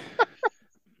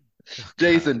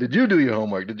 Jason, did you do your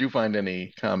homework? Did you find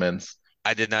any comments?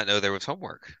 I did not know there was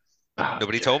homework. Oh,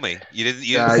 Nobody yeah. told me. You didn't.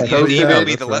 You, Yeah, I you told didn't you email that.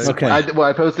 me the That's lesson right. plan.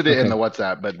 I posted it in Okay. the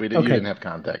WhatsApp, but you Okay. didn't have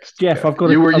context. Jeff, I've got.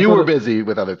 You I've were got a- busy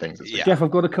with other things. Yeah. Jeff,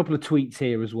 I've got a couple of tweets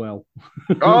here as well.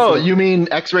 Oh, So- you mean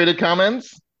X-rated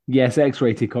comments? yes,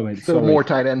 X-rated comments. So Sorry. more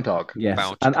tight end talk. Yes,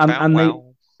 Bow, and chicka,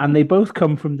 bow, wow. they both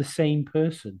come from the same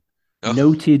person. Oh.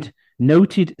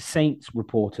 Noted Saints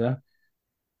reporter,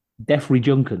 Defrey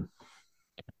Junkin.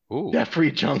 Ooh.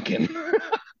 Jeffrey Junkin.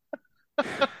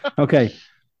 Okay,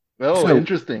 Oh, So-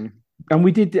 interesting. and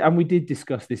we did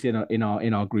discuss this in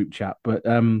our group chat, but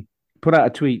put out a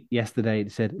tweet yesterday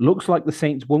that said, "Looks like the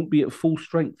Saints won't be at full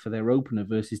strength for their opener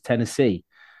versus Tennessee,"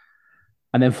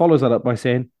 and then follows that up by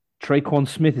saying, "Traquan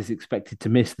Smith is expected to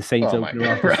miss the Saints Oh my opener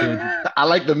after surgery." God. I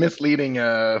like the misleading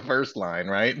first line,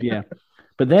 right? Yeah,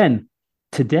 but then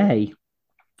today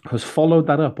has followed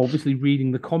that up. Obviously,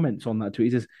 reading the comments on that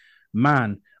tweet, he says,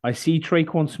 "Man, I see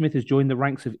Traquan Smith has joined the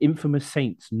ranks of infamous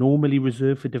Saints, normally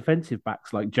reserved for defensive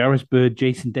backs like Jarvis Bird,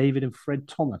 Jason David, and Fred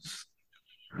Thomas."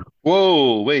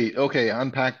 Whoa, wait. Okay,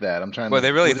 unpack that. I'm trying Well, to.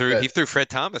 they really what is threw. that? He threw Fred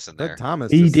Thomas in there. Fred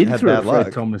Thomas He just did had throw bad Fred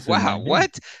luck. Thomas. in Wow, there.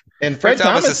 what? And Fred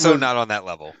Thomas is was, so not on that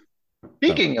level.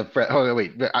 Speaking of Fred, oh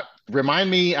wait, remind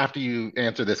me after you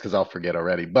answer this because I'll forget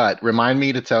already. But remind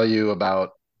me to tell you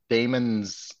about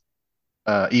Damon's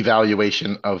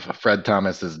evaluation of Fred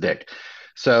Thomas's dick.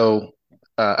 So,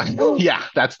 yeah,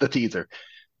 that's the teaser.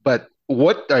 But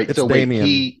what? All right, It's so wait, Damien.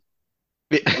 he.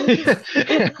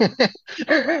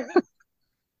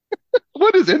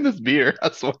 What is in this beer?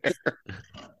 I swear.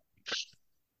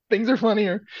 Things are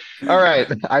funnier. All right.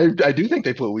 I do think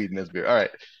they put weed in this beer. All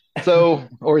right. So,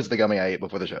 or is the gummy I ate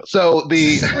before the show. So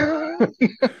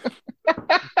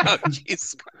Oh,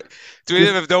 Jesus Christ. Do we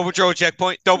have a Doe Patrol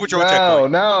checkpoint? Doe Patrol no,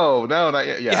 checkpoint. no, not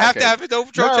yet. Yeah, You have okay. to have a Doe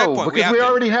Patrol No, checkpoint. because have we to.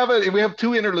 already have we have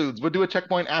two interludes. We'll do a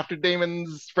checkpoint after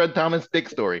Damon's Fred Thomas dick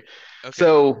story. Okay.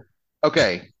 So,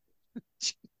 okay.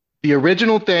 The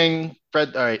original thing,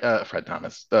 Fred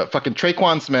Thomas, fucking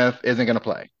Traquan Smith isn't going to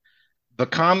play. The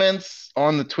comments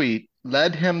on the tweet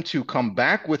led him to come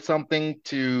back with something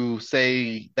to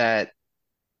say that,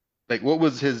 like, what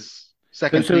was his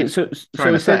second tweet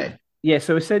trying to say? Yeah,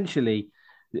 so essentially,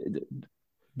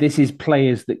 this is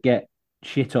players that get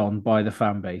shit on by the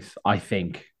fan base, I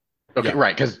think. Okay, Yeah.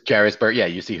 right, because Jarvis Bird, yeah,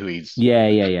 you see who he's.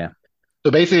 Yeah.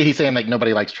 So basically, he's saying like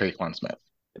nobody likes Traquan Smith.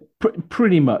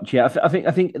 Pretty much, yeah. I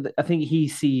think he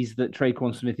sees that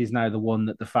Traquan Smith is now the one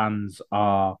that the fans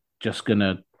are just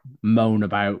gonna moan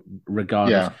about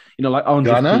regardless. Yeah. You know, like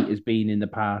Andre Gonna? Pete has been in the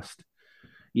past.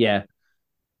 Yeah.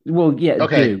 Well, yeah.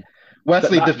 Okay. Do.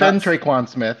 Wesley, defend that's- Traquan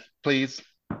Smith, please.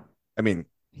 I mean,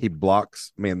 he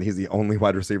blocks. Man, he's the only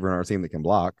wide receiver in our team that can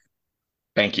block.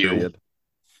 Thank you. Period.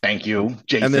 Thank you,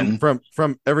 Jason. And then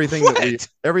from everything What?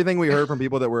 everything we heard from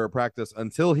people that were at practice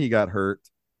until he got hurt,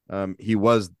 he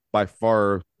was by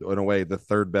far in a way the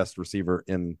third best receiver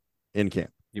in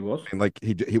camp. He was. And like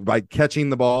he by catching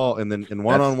the ball and then in That's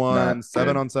one-on-one, not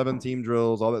 7-on-7 team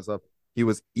drills, all that stuff, he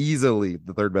was easily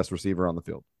the third best receiver on the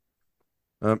field.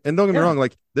 And don't get me wrong,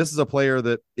 like this is a player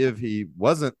that if he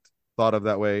wasn't thought of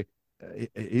that way,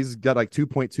 he's got like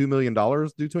 $2.2 million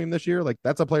due to him this year. Like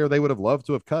that's a player they would have loved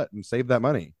to have cut and saved that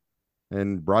money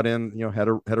and brought in, had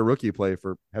a rookie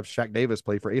have Shaq Davis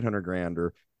play for $800,000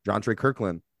 or John Trey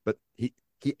Kirkland, but he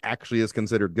actually is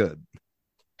considered good.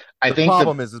 I The think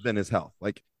problem has been his health.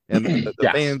 Like, and the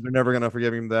Yes. fans are never going to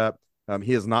forgive him that.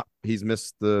 He's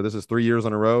missed this is 3 years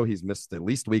in a row. He's missed at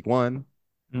least week one.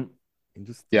 Mm. And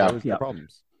just Yeah. those are the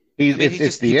problems. he's I mean,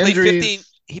 it's the injuries.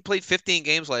 He played 15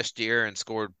 games last year and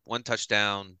scored 1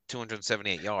 touchdown,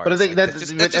 278 yards. But I think Like, that's, just-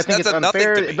 I think that's it's a nothing to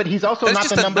unfair. me. But he's also That's not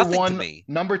just the a number nothing to one, me.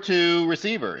 number two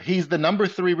receiver. He's the number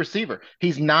 3 receiver.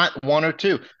 He's not 1 or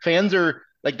 2. Fans are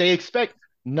like they expect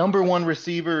number 1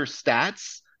 receiver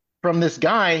stats from this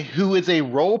guy who is a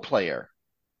role player.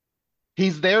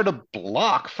 He's there to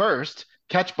block first,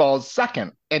 catch balls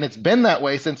second. And it's been that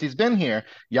way since he's been here.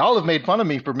 Y'all have made fun of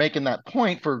me for making that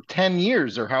point for 10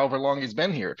 years or however long he's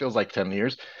been here. It feels like 10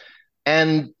 years.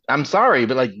 And I'm sorry,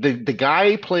 but like the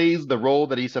guy plays the role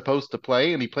that he's supposed to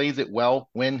play, and he plays it well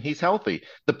when he's healthy.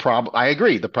 I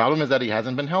agree. The problem is that he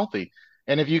hasn't been healthy.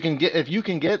 And if you can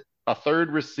get a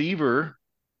third receiver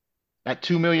at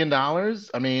 $2 million,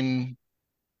 I mean,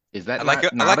 is that I like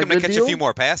him to catch a few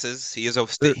more passes. He is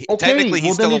technically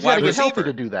he's still a wide receiver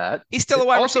to do that. He's still a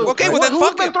wide receiver. Okay, well then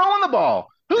who's been throwing the ball?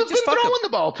 Who's been throwing the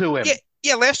ball to him?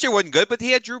 Yeah, last year wasn't good, but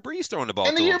he had Drew Brees throwing the ball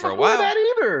to him for a while. That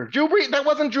either. Drew Brees, that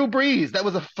wasn't Drew Brees. That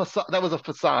was a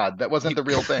facade. That wasn't the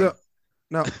real thing.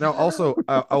 Now, also,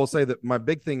 I will say that my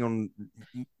big thing on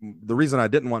the reason I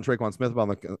didn't want Tre'Quan Smith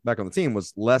back on the team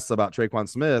was less about Tre'Quan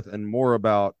Smith and more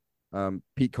about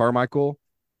Pete Carmichael,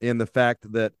 in the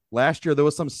fact that last year there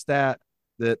was some stat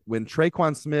that when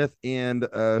Tre'Quan Smith and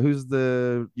who's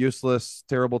the useless,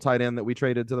 terrible tight end that we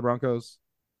traded to the Broncos?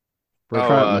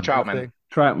 Troutman.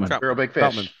 Real big fish.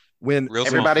 Troutman. When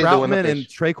everybody's Troutman and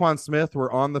Tre'Quan Smith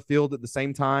were on the field at the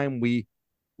same time, we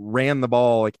ran the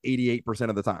ball like 88%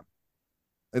 of the time.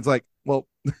 It's like, well,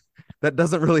 that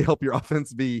doesn't really help your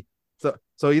offense be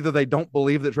so either they don't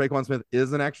believe that Tre'Quan Smith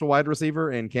is an actual wide receiver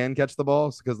and can catch the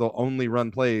ball because they'll only run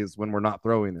plays when we're not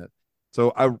throwing it.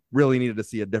 So I really needed to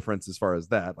see a difference as far as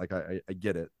that. Like I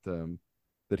get it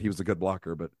that he was a good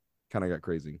blocker, but kind of got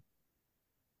crazy.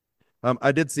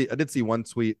 I did see one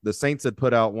tweet. The Saints had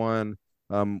put out one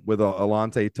with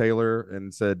Alontae Taylor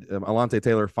and said Alontae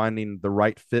Taylor finding the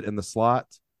right fit in the slot,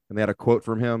 and they had a quote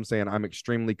from him saying, "I'm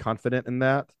extremely confident in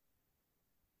that."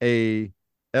 A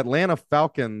Atlanta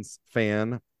Falcons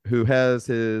fan who has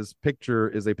his picture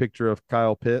is a picture of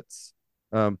Kyle Pitts.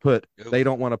 They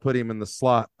don't want to put him in the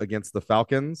slot against the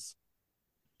Falcons,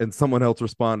 and someone else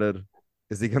responded,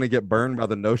 "Is he going to get burned by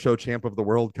the no-show champ of the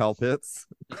world, Kyle Pitts?"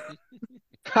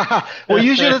 Well,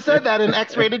 you should have said that in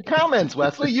X-rated comments,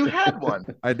 Wesley. You had one.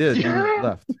 I did. You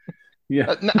left.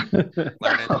 Yeah.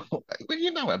 Well,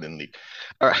 you know I didn't leave.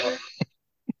 All right.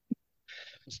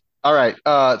 All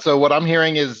right. So what I'm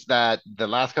hearing is that the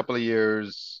last couple of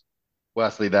years,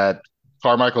 Wesley, that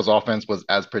Carmichael's offense was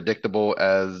as predictable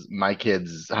as my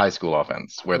kids' high school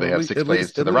offense, where they have six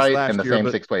plays to the right and the same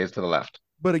 6 plays to the left.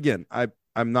 But again,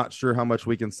 I'm not sure how much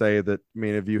we can say that. I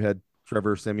mean, if you had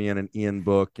Trevor Siemian and Ian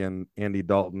Book and Andy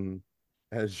Dalton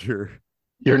as you're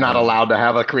not allowed to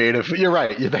have a creative. You're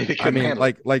right. I mean,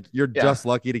 like you're just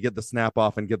lucky to get the snap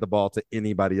off and get the ball to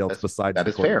anybody else besides. That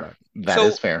is fair. That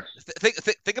is fair.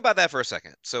 Think about that for a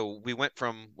second. So we went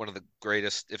from one of the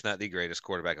greatest, if not the greatest,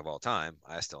 quarterback of all time.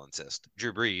 I still insist,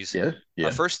 Drew Brees. Yeah.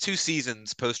 Our first 2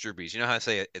 seasons post Drew Brees. You know how I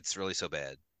say it's really so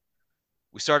bad.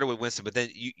 We started with Winston, but then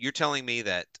you're telling me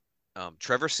that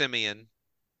Trevor Siemian,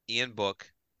 Ian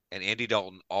Book, and Andy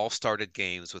Dalton all started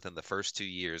games within the first 2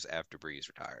 years after Brees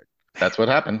retired. That's what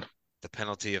happened. The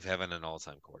penalty of having an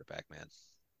all-time quarterback, man.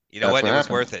 You know what? It was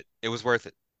worth it. It was worth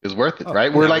it. It was worth it,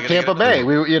 right? We're like Tampa Bay.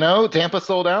 Tampa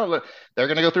sold out. They're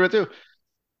going to go through it too.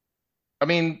 I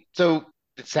mean, so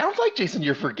it sounds like, Jason,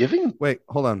 you're forgiving. Wait,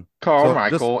 hold on.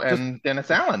 Carmichael and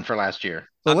Dennis Allen for last year.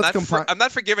 So I'm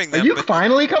not forgiving them. Are you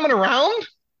finally coming around?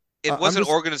 It was an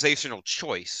organizational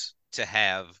choice to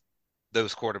have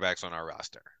those quarterbacks on our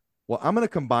roster. Well, I'm going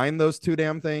to combine those two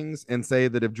damn things and say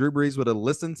that if Drew Brees would have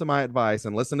listened to my advice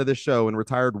and listened to this show and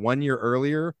retired 1 year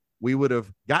earlier, we would have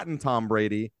gotten Tom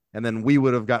Brady, and then we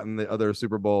would have gotten the other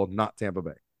Super Bowl, not Tampa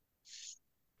Bay.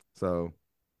 So,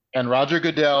 and Roger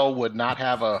Goodell would not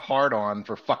have a hard-on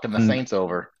for fucking the Saints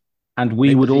over. And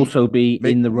we would also be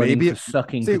in the running for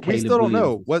sucking. See, we still don't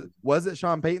know. Was it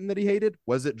Sean Payton that he hated?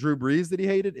 Was it Drew Brees that he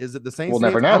hated? Is it the Saints? We'll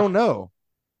never know. I don't know.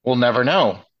 We'll never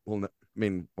know.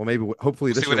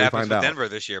 Hopefully this year we'll find out. out. Denver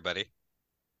this year, buddy.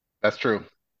 That's true.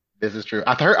 This is true.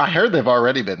 I heard they've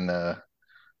already been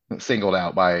singled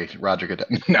out by Roger Goodell.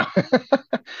 No.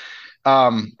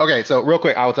 Okay, so real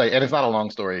quick, I will tell you, and it's not a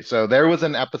long story. So there was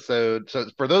an episode. So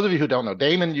for those of you who don't know,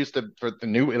 for the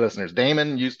new listeners,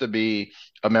 Damon used to be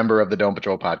a member of the Dome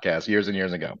Patrol podcast years and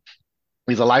years ago.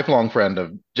 He's a lifelong friend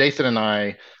of Jason and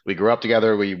I. We grew up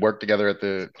together. We worked together at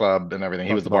the club and everything.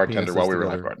 He was the bartender while we were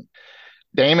lifeguarding.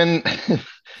 Damon,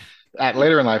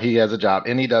 later in life, he has a job,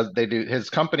 and his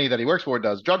company that he works for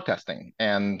does drug testing,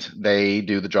 and they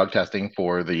do the drug testing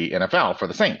for the NFL, for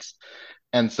the Saints.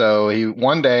 And so he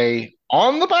one day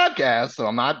on the podcast, so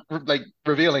I'm not like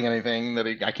revealing anything that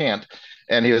I can't,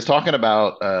 and he was talking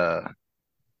about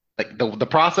like the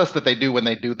process that they do when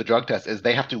they do the drug test is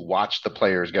they have to watch the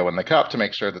players go in the cup to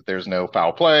make sure that there's no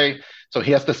foul play. So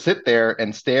he has to sit there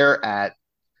and stare at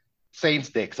Saints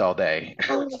dicks all day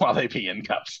while they pee in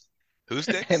cups. Who's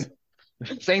dicks?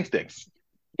 Saints dicks.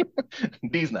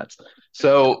 These nuts.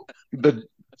 So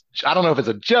I don't know if it's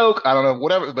a joke, I don't know,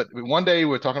 whatever, but one day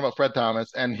we were talking about Fred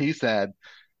Thomas, and he said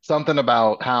something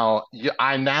about how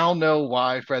I now know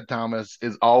why Fred Thomas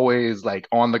is always like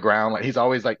on the ground. Like he's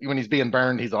always like when he's being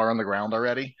burned, he's all on the ground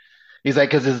already. He's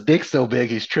like, because his dick's so big,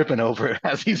 he's tripping over it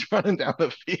as he's running down the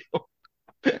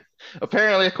field.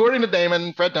 Apparently, according to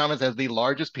Damon, Fred Thomas has the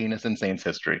largest penis in Saints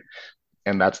history.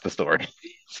 And that's the story.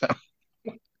 So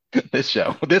this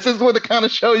is what the kind of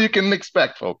show you can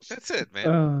expect, folks. That's it, man.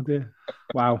 Oh dear!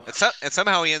 Wow. And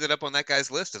somehow he ended up on that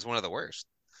guy's list as one of the worst.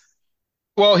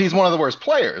 Well, he's one of the worst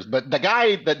players, but the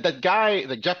guy,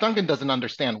 like Jeff Duncan doesn't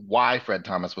understand why Fred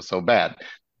Thomas was so bad.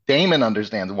 Damon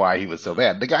understands why he was so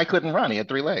bad. The guy couldn't run; he had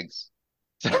 3 legs.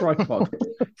 Tripod.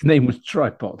 His name was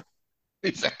Tripod.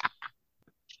 That's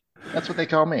what they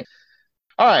call me.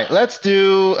 All right, let's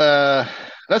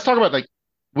talk about, like,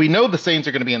 we know the Saints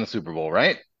are going to be in the Super Bowl,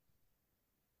 right?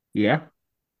 Yeah.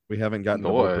 We haven't gotten to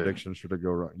what predictions should it go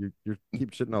wrong. You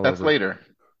keep shitting all That's over. later.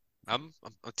 I'm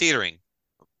teetering.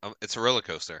 It's a roller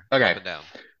coaster. Okay. Up and down.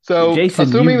 So, Jason,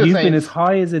 assuming you've Saints... been as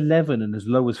high as 11 and as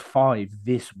low as 5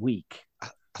 this week. I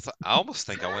almost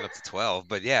think I went up to 12,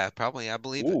 but yeah, probably I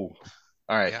believe it. All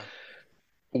right. Yeah.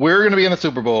 We're going to be in the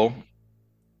Super Bowl.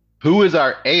 Who is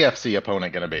our AFC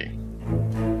opponent going to be?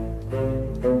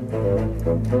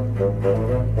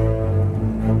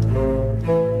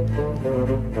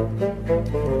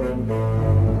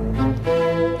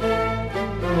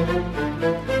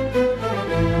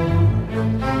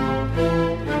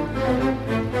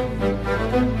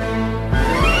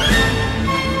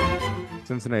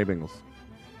 Cincinnati Bengals.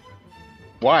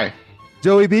 Why?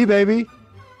 Joey B, baby.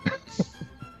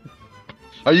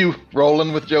 Are you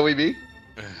rolling with Joey B?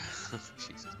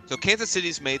 So Kansas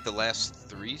City's made the last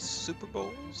 3 Super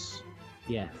Bowls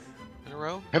Yes. in a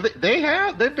row? Have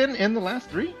they've been in the last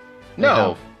 3?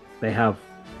 No. They have.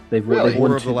 They've Really? won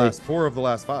 4 of the last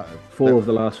 5. 4 of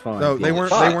the last 5. No, yes.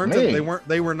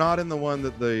 they were not in the one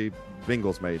that the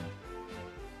Bengals made.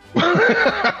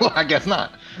 Well, I guess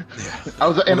not. I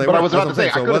was about to say,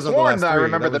 I could have sworn that I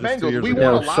remember the Bengals. We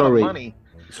won a lot of money.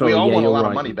 We all won a lot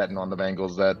of money betting on the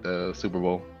Bengals at the Super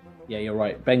Bowl. Yeah, you're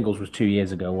right. Bengals was 2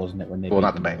 years ago, wasn't it? When they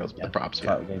not the Bengals, but the props.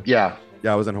 Yeah.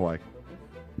 Yeah, I was in Hawaii.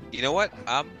 You know what?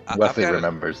 Wesley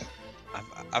remembers.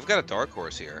 I've got a dark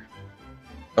horse here.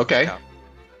 Okay.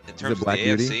 In terms of the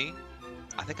AFC,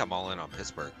 I think I'm all in on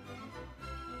Pittsburgh.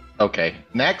 Okay.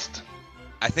 Next.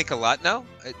 I think a lot. No,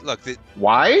 look.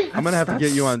 Why? I'm gonna have to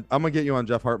get you on. I'm gonna get you on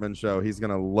Jeff Hartman's show. He's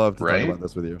gonna love to talk about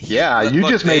this with you. Yeah, you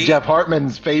just made Jeff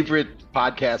Hartman's favorite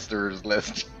podcasters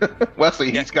list. Wesley,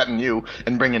 he's cutting you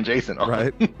and bringing Jason on.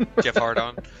 Right. Jeff Hart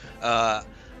on.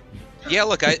 Yeah,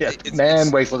 look,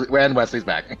 Wesley's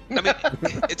back. I mean,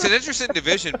 it's an interesting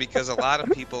division because a lot of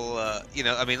people, I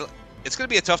mean, it's going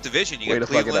to be a tough division. You got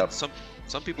Cleveland.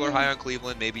 Some people are high on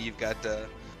Cleveland. Maybe you've got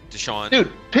Deshaun.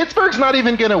 Dude, Pittsburgh's not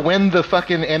even going to win the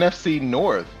fucking NFC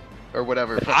North or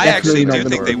whatever. I actually do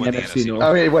think they win the NFC North.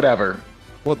 I mean, whatever.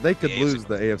 Well, they could lose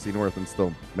the AFC North and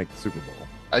still make the Super Bowl.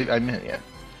 I meant, yeah.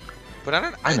 But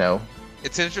I know.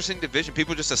 It's an interesting division.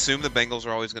 People just assume the Bengals are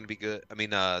always going to be good. I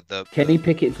mean, the Kenny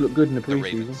Pickett's look good in the preseason.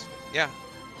 Ravens. Yeah,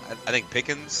 I think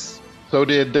Pickens. So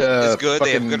did is good.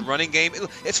 They have a good running game.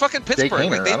 It's fucking Pittsburgh.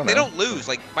 Hainer, like they don't lose.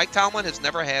 Like Mike Tomlin has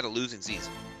never had a losing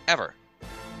season ever.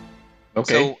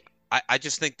 Okay. So I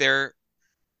just think they're.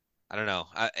 I don't know.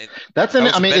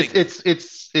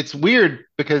 It's weird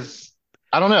because.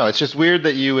 I don't know. It's just weird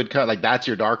that you would kind of like that's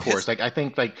your dark horse. Like I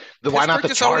think like why not the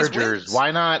Chargers? Why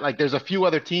not like there's a few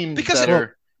other teams that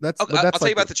are. I'll tell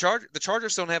you about the Chargers. The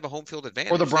Chargers don't have a home field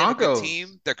advantage. Or the Broncos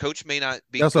team. Their coach may not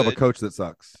be. They also good. have a coach that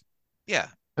sucks. Yeah.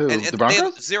 Who? The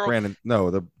Broncos?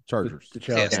 The Chargers. The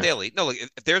Chargers. Yeah, Staley. No, look,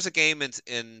 if there's a game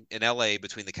in LA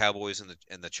between the Cowboys and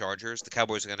the Chargers, the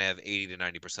Cowboys are going to have 80 to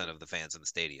 90% of the fans in the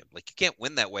stadium. Like you can't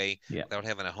win that way without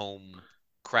having a home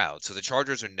crowd. So the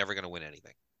Chargers are never going to win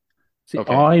anything. See,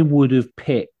 I would have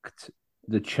picked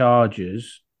the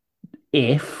Chargers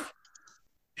if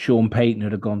Sean Payton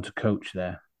had gone to coach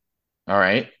there. All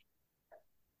right.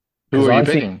 Who are you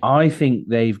picking? I think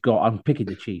they've got. I'm picking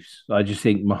the Chiefs. I just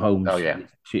think Mahomes. Oh yeah,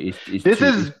 is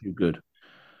too good.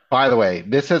 By the way,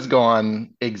 this has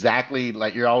gone exactly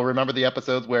like you all remember the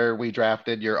episodes where we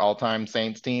drafted your all-time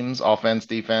Saints teams, offense,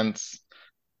 defense.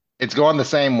 It's gone the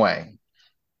same way.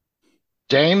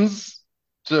 James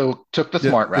took the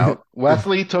smart route.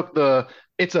 Wesley took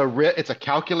it's a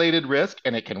calculated risk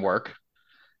and it can work.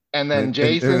 And then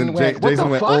Jason went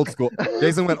old school.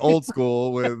 Jason went old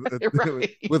school with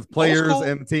with players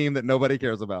and team that nobody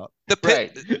cares about.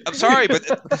 I'm sorry, but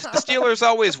the Steelers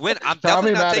always win. I'm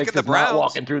definitely not taking the Browns.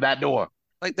 Walking through that door.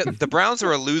 Like the Browns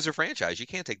are a loser franchise. You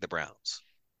can't take the Browns.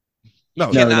 No,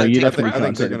 You cannot you take the definitely I think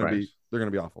can't they're take the going to Browns. they're going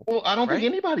to be awful. Well, I don't think Right?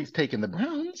 anybody's taking the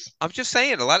Browns. I'm just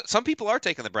saying, some people are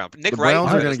taking the Browns. Nick The Wright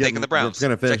Browns are is going to get taking the Browns.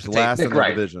 Going to Check finish the tape. last in Nick their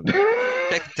Wright. division.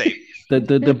 Check the tape.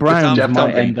 The Browns Jeff might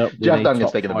Duncan. end up with Jeff a Duncan's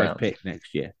top taking the 5 Browns. pick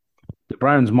next year. The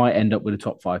Browns might end up with a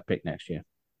top 5 pick next year.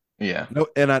 Yeah. No,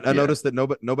 and I Yeah. noticed that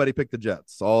nobody picked the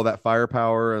Jets. All that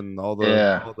firepower and all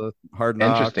the hard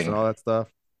knocks Interesting. and all that stuff.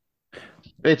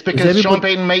 It's because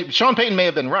everybody- Sean Payton may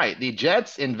have been right. The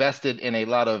Jets invested in a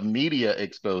lot of media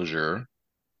exposure,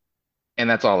 and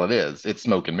that's all it is. It's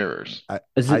smoke and mirrors.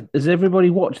 Has everybody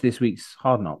watched this week's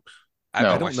Hard Knocks? I No.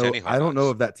 haven't I don't watched know. any Hard I don't know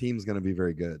Knocks. if that team's going to be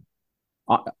very good.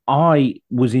 I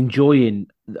was enjoying,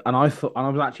 and I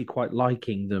was actually quite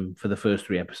liking them for the first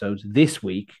 3 episodes. This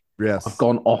week, Yes. I've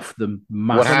gone off them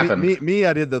What massively. happened? Me,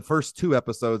 I did the first 2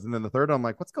 episodes, and then the third, I'm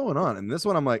like, what's going on? And this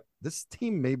one, I'm like, this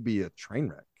team may be a train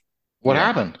wreck. What Yeah.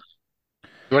 happened?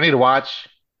 Do I need to watch,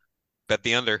 Bet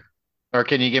the under. or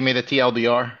can you give me the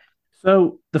TLDR?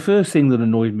 So the first thing that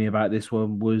annoyed me about this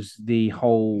one was the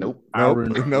whole Nope.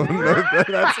 Aaron. No,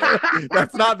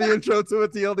 that's not the intro to a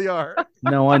TLDR.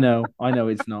 No, I know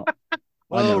it's not.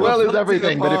 I know. Well, is reflecting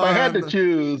everything, but if I had to upon-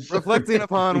 choose, reflecting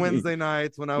upon Wednesday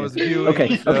nights when I was Yeah. viewing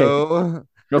Okay, the show.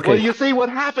 Okay, well, you see what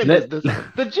happened Let- is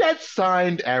the Jets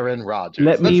signed Aaron Rodgers.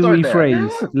 let Let's me start there.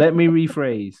 rephrase. Let me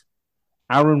rephrase.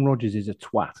 Aaron Rodgers is a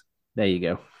twat. There you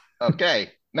go.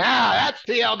 Okay, now that's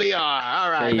TLDR. All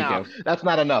There right, you now go. that's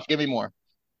not enough. Give me more.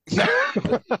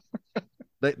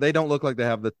 They don't look like they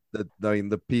have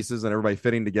the pieces and everybody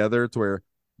fitting together to where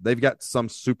they've got some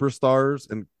superstars.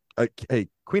 And hey,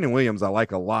 Queen and Williams I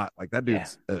like a lot. Like that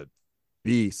dude's a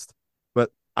beast. But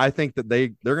I think that they're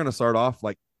going to start off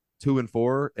like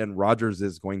 2-4, and Rodgers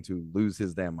is going to lose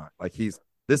his damn mind. Like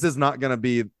this is not going to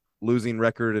be losing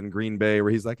record in Green Bay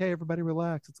where he's like, hey, everybody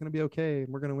relax, it's going to be okay, and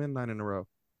we're going to win 9 in a row.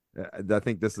 I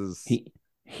think this is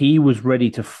He was ready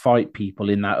to fight people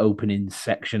in that opening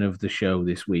section of the show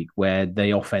this week where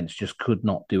the offense just could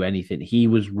not do anything. He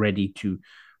was ready to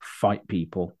fight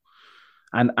people.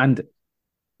 And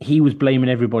he was blaming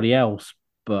everybody else,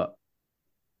 but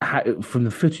from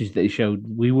the footage that he showed,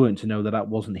 we weren't to know that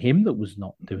wasn't him that was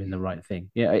not doing the right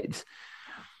thing. Yeah, it's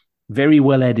very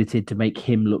well edited to make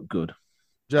him look good.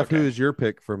 Jeff. Okay. Who is your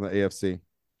pick from the AFC?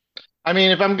 I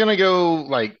mean, if I'm gonna go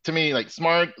to me,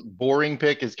 smart, boring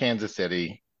pick is Kansas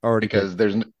City Already because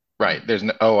there's no,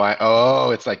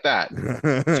 it's like that.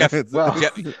 It's- Well,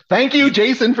 thank you,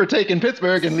 Jason, for taking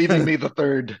Pittsburgh and leaving me the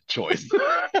third choice.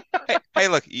 Hey,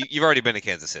 look, you've already been to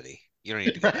Kansas City. You don't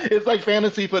need to go. It's like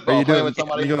fantasy Are football you playing doing- with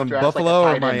somebody you who doing drafts Buffalo or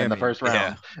like a tight end in the Miami? first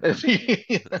round.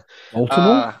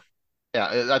 Baltimore?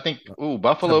 Yeah, I think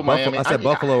Buffalo, Miami. I said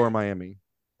Buffalo or Miami.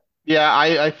 Yeah,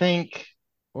 I think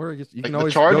Or you like can the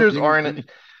always Chargers go, aren't. You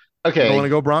Okay, don't want to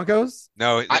go Broncos?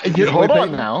 No, hold on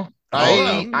Payton? now.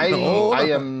 Hold on. I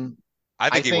am. I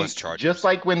think he think was Chargers. just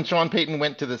like when Sean Payton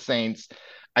went to the Saints,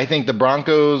 I think the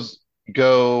Broncos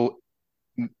go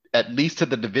at least to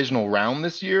the divisional round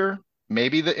this year,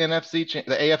 maybe the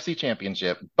AFC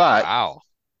championship, but Wow.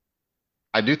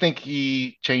 I do think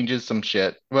he changes some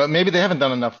shit. Well, maybe they haven't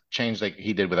done enough change like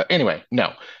he did with it. Anyway,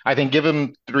 no, I think give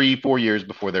him 3-4 years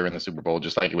before they're in the Super Bowl,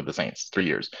 just like with the Saints, 3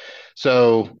 years.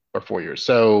 Or 4 years.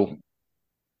 So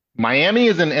Miami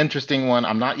is an interesting one.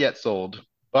 I'm not yet sold.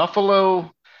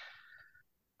 Buffalo,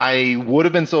 I would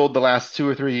have been sold the last 2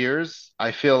 or 3 years.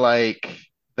 I feel like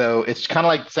though it's kind of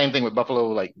like the same thing with Buffalo,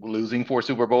 like losing 4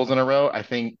 Super Bowls in a row. I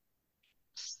think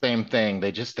same thing.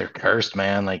 They're cursed,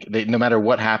 man. Like no matter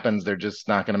what happens, they're just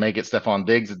not going to make it. Stephon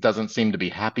Diggs, it doesn't seem to be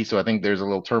happy. So I think there's a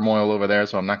little turmoil over there.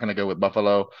 So I'm not going to go with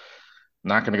Buffalo. I'm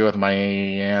not going to go with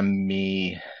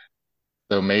Miami.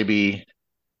 So maybe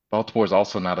Baltimore's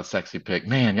also not a sexy pick.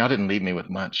 Man, y'all didn't leave me with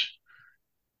much.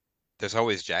 There's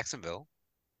always Jacksonville.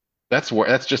 That's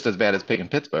just as bad as picking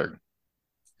Pittsburgh.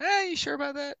 Hey, you sure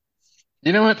about that?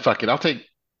 You know what? Fuck it. I'm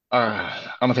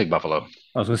gonna take Buffalo.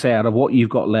 I was going to say, out of what you've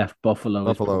got left, Buffalo is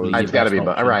Buffalo probably is- your It's got to best be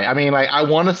option. right. I mean, like I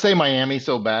want to say Miami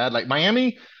so bad. Like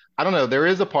Miami, I don't know. There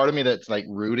is a part of me that's like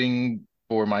rooting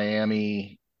for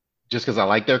Miami just because I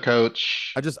like their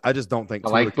coach. I just don't think I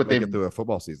Tua like can what make they've- it through a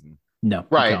football season. No. you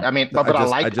Right. can't. I mean, I but I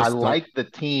just like don't- like the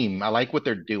team. I like what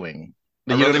they're doing.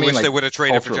 I You know really what I mean? wish Like, they would have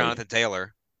traded for culturally. Jonathan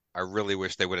Taylor. I really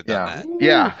wish they would have done Yeah. that.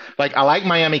 Yeah. Like I like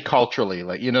Miami culturally.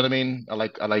 Like you know what I mean? I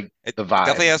like It the vibe.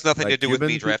 definitely has nothing Like to do with me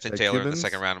Cuban- drafting like Taylor in the Cubans?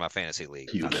 second round of my fantasy league.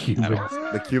 Cuban. Not at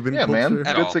all. The Cuban Yeah, man. culture.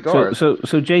 At Good all. cigars.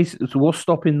 So Jason, so what's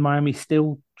stopping Miami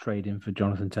still trading for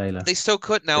Jonathan Taylor? They still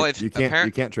could now. If you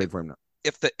can't trade for him now.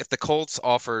 if the Colts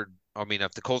offered, I mean,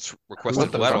 if the Colts requested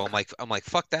What the Weddle, fuck? I'm like,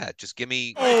 fuck that. Just give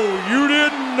me. Oh, you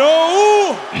didn't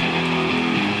know?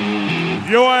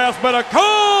 Your ass better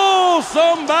call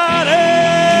somebody.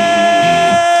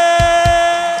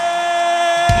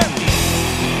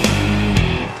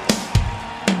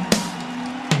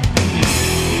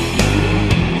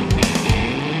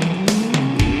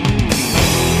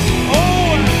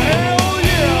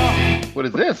 What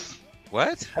is this?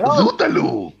 What?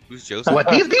 Zootaloo. Who's Joseph?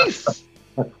 What is this?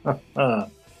 I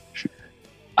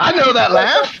know that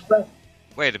laugh.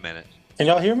 Wait a minute. Can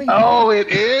y'all hear me? Oh, it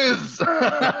is. Look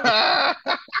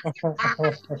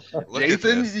at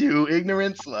Jason, this. you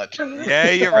ignorant slut. Yeah,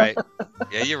 you're right.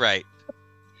 Yeah, you're right.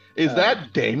 Is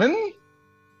that Damon?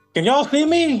 Can y'all see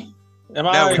me? Am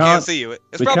No, we I? can't see you.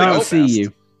 It's We probably can't see best.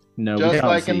 you. No, we Just can't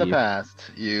like see in the you.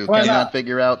 past, you Why cannot not?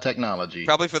 figure out technology.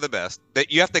 Probably for the best. That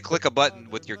you have to click a button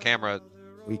with your camera.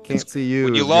 We can't see you.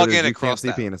 When you as log good as in you across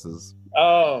can't see that. penises.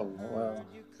 Oh, well.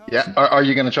 Yeah. Are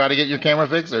you going to try to get your camera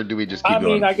fixed, or do we just keep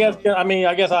going? I guess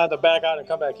I have to back out and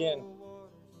come back in.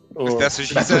 Or- That's what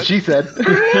she That's said. what she said.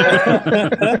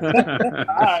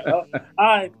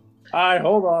 all right.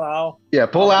 Hold on. Yeah,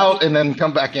 pull out and then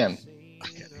come back in.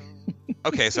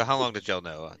 Okay, so how long did y'all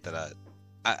know that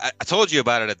I told you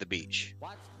about it at the beach?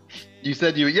 You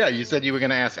said you said you were going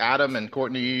to ask Adam and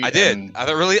Courtney. I did. and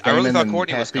I really Damon thought and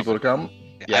Courtney was ask people coming. to come.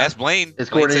 I Yeah. asked Blaine. Is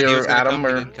Blaine Courtney said he or was gonna Adam come, he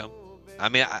or- didn't come. I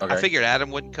mean, I Okay. figured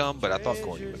Adam wouldn't come, but I thought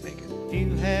Courtney would make it.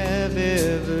 You have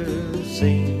ever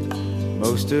seen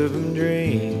most of them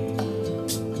dream.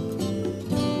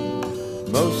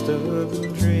 Most of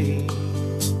them dream.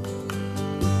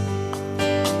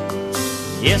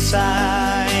 Yes,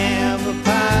 I am a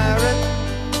pirate.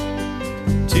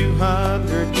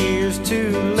 200 years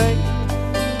too late.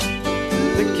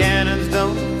 The cannons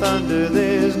don't thunder.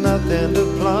 There's nothing to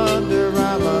plunder.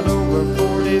 I'm an over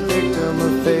 40 victim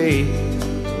of fate.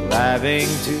 Arriving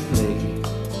too late.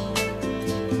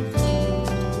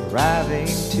 Arriving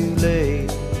too late.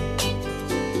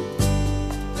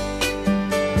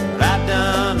 But I've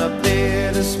done a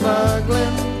bit of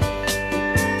smuggling,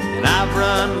 and I've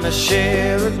run my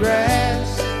share of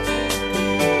grass.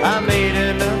 I made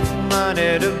enough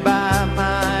money to buy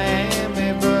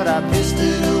Miami, but I pissed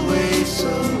it away so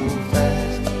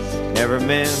fast. Never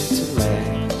meant to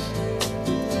last.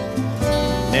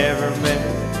 Never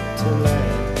meant to last.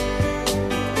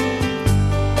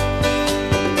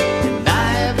 And I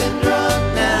have been drunk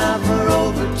now for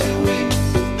over 2 weeks.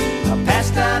 I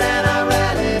passed out and I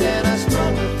rallied and I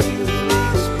sprung a few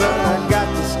leaks, but I got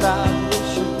to stop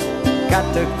fishing, got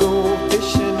to go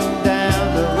fishing down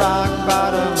the rock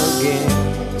bottom again.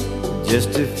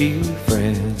 Just a few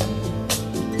friends,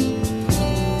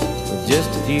 just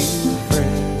a few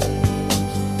friends.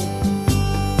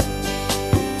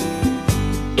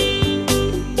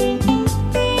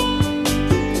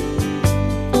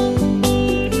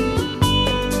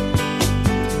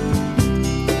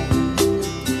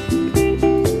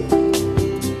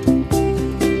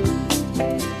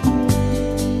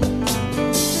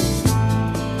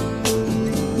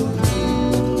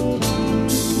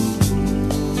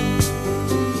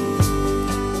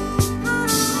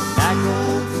 I go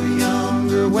for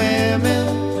younger women,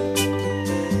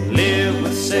 live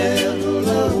with several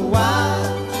a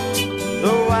while.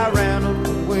 Though I ran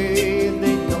away,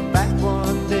 they'd come back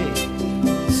one day.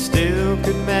 Still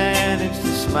could manage to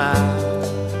smile.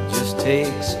 Just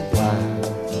takes a while.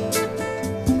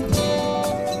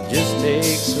 Just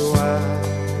takes a while.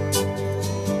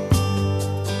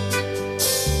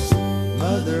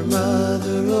 Mother,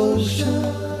 Mother Ocean,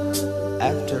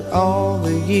 after all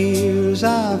the years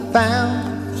I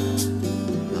found,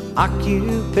 my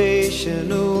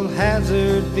occupational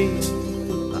hazard be.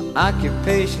 My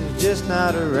occupation's just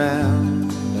not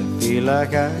around. I feel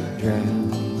like I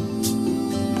drowned.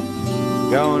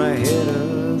 Gonna head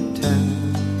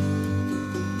uptown.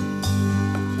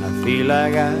 I feel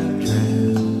like I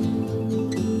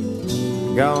drowned.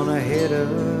 Gonna head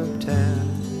uptown.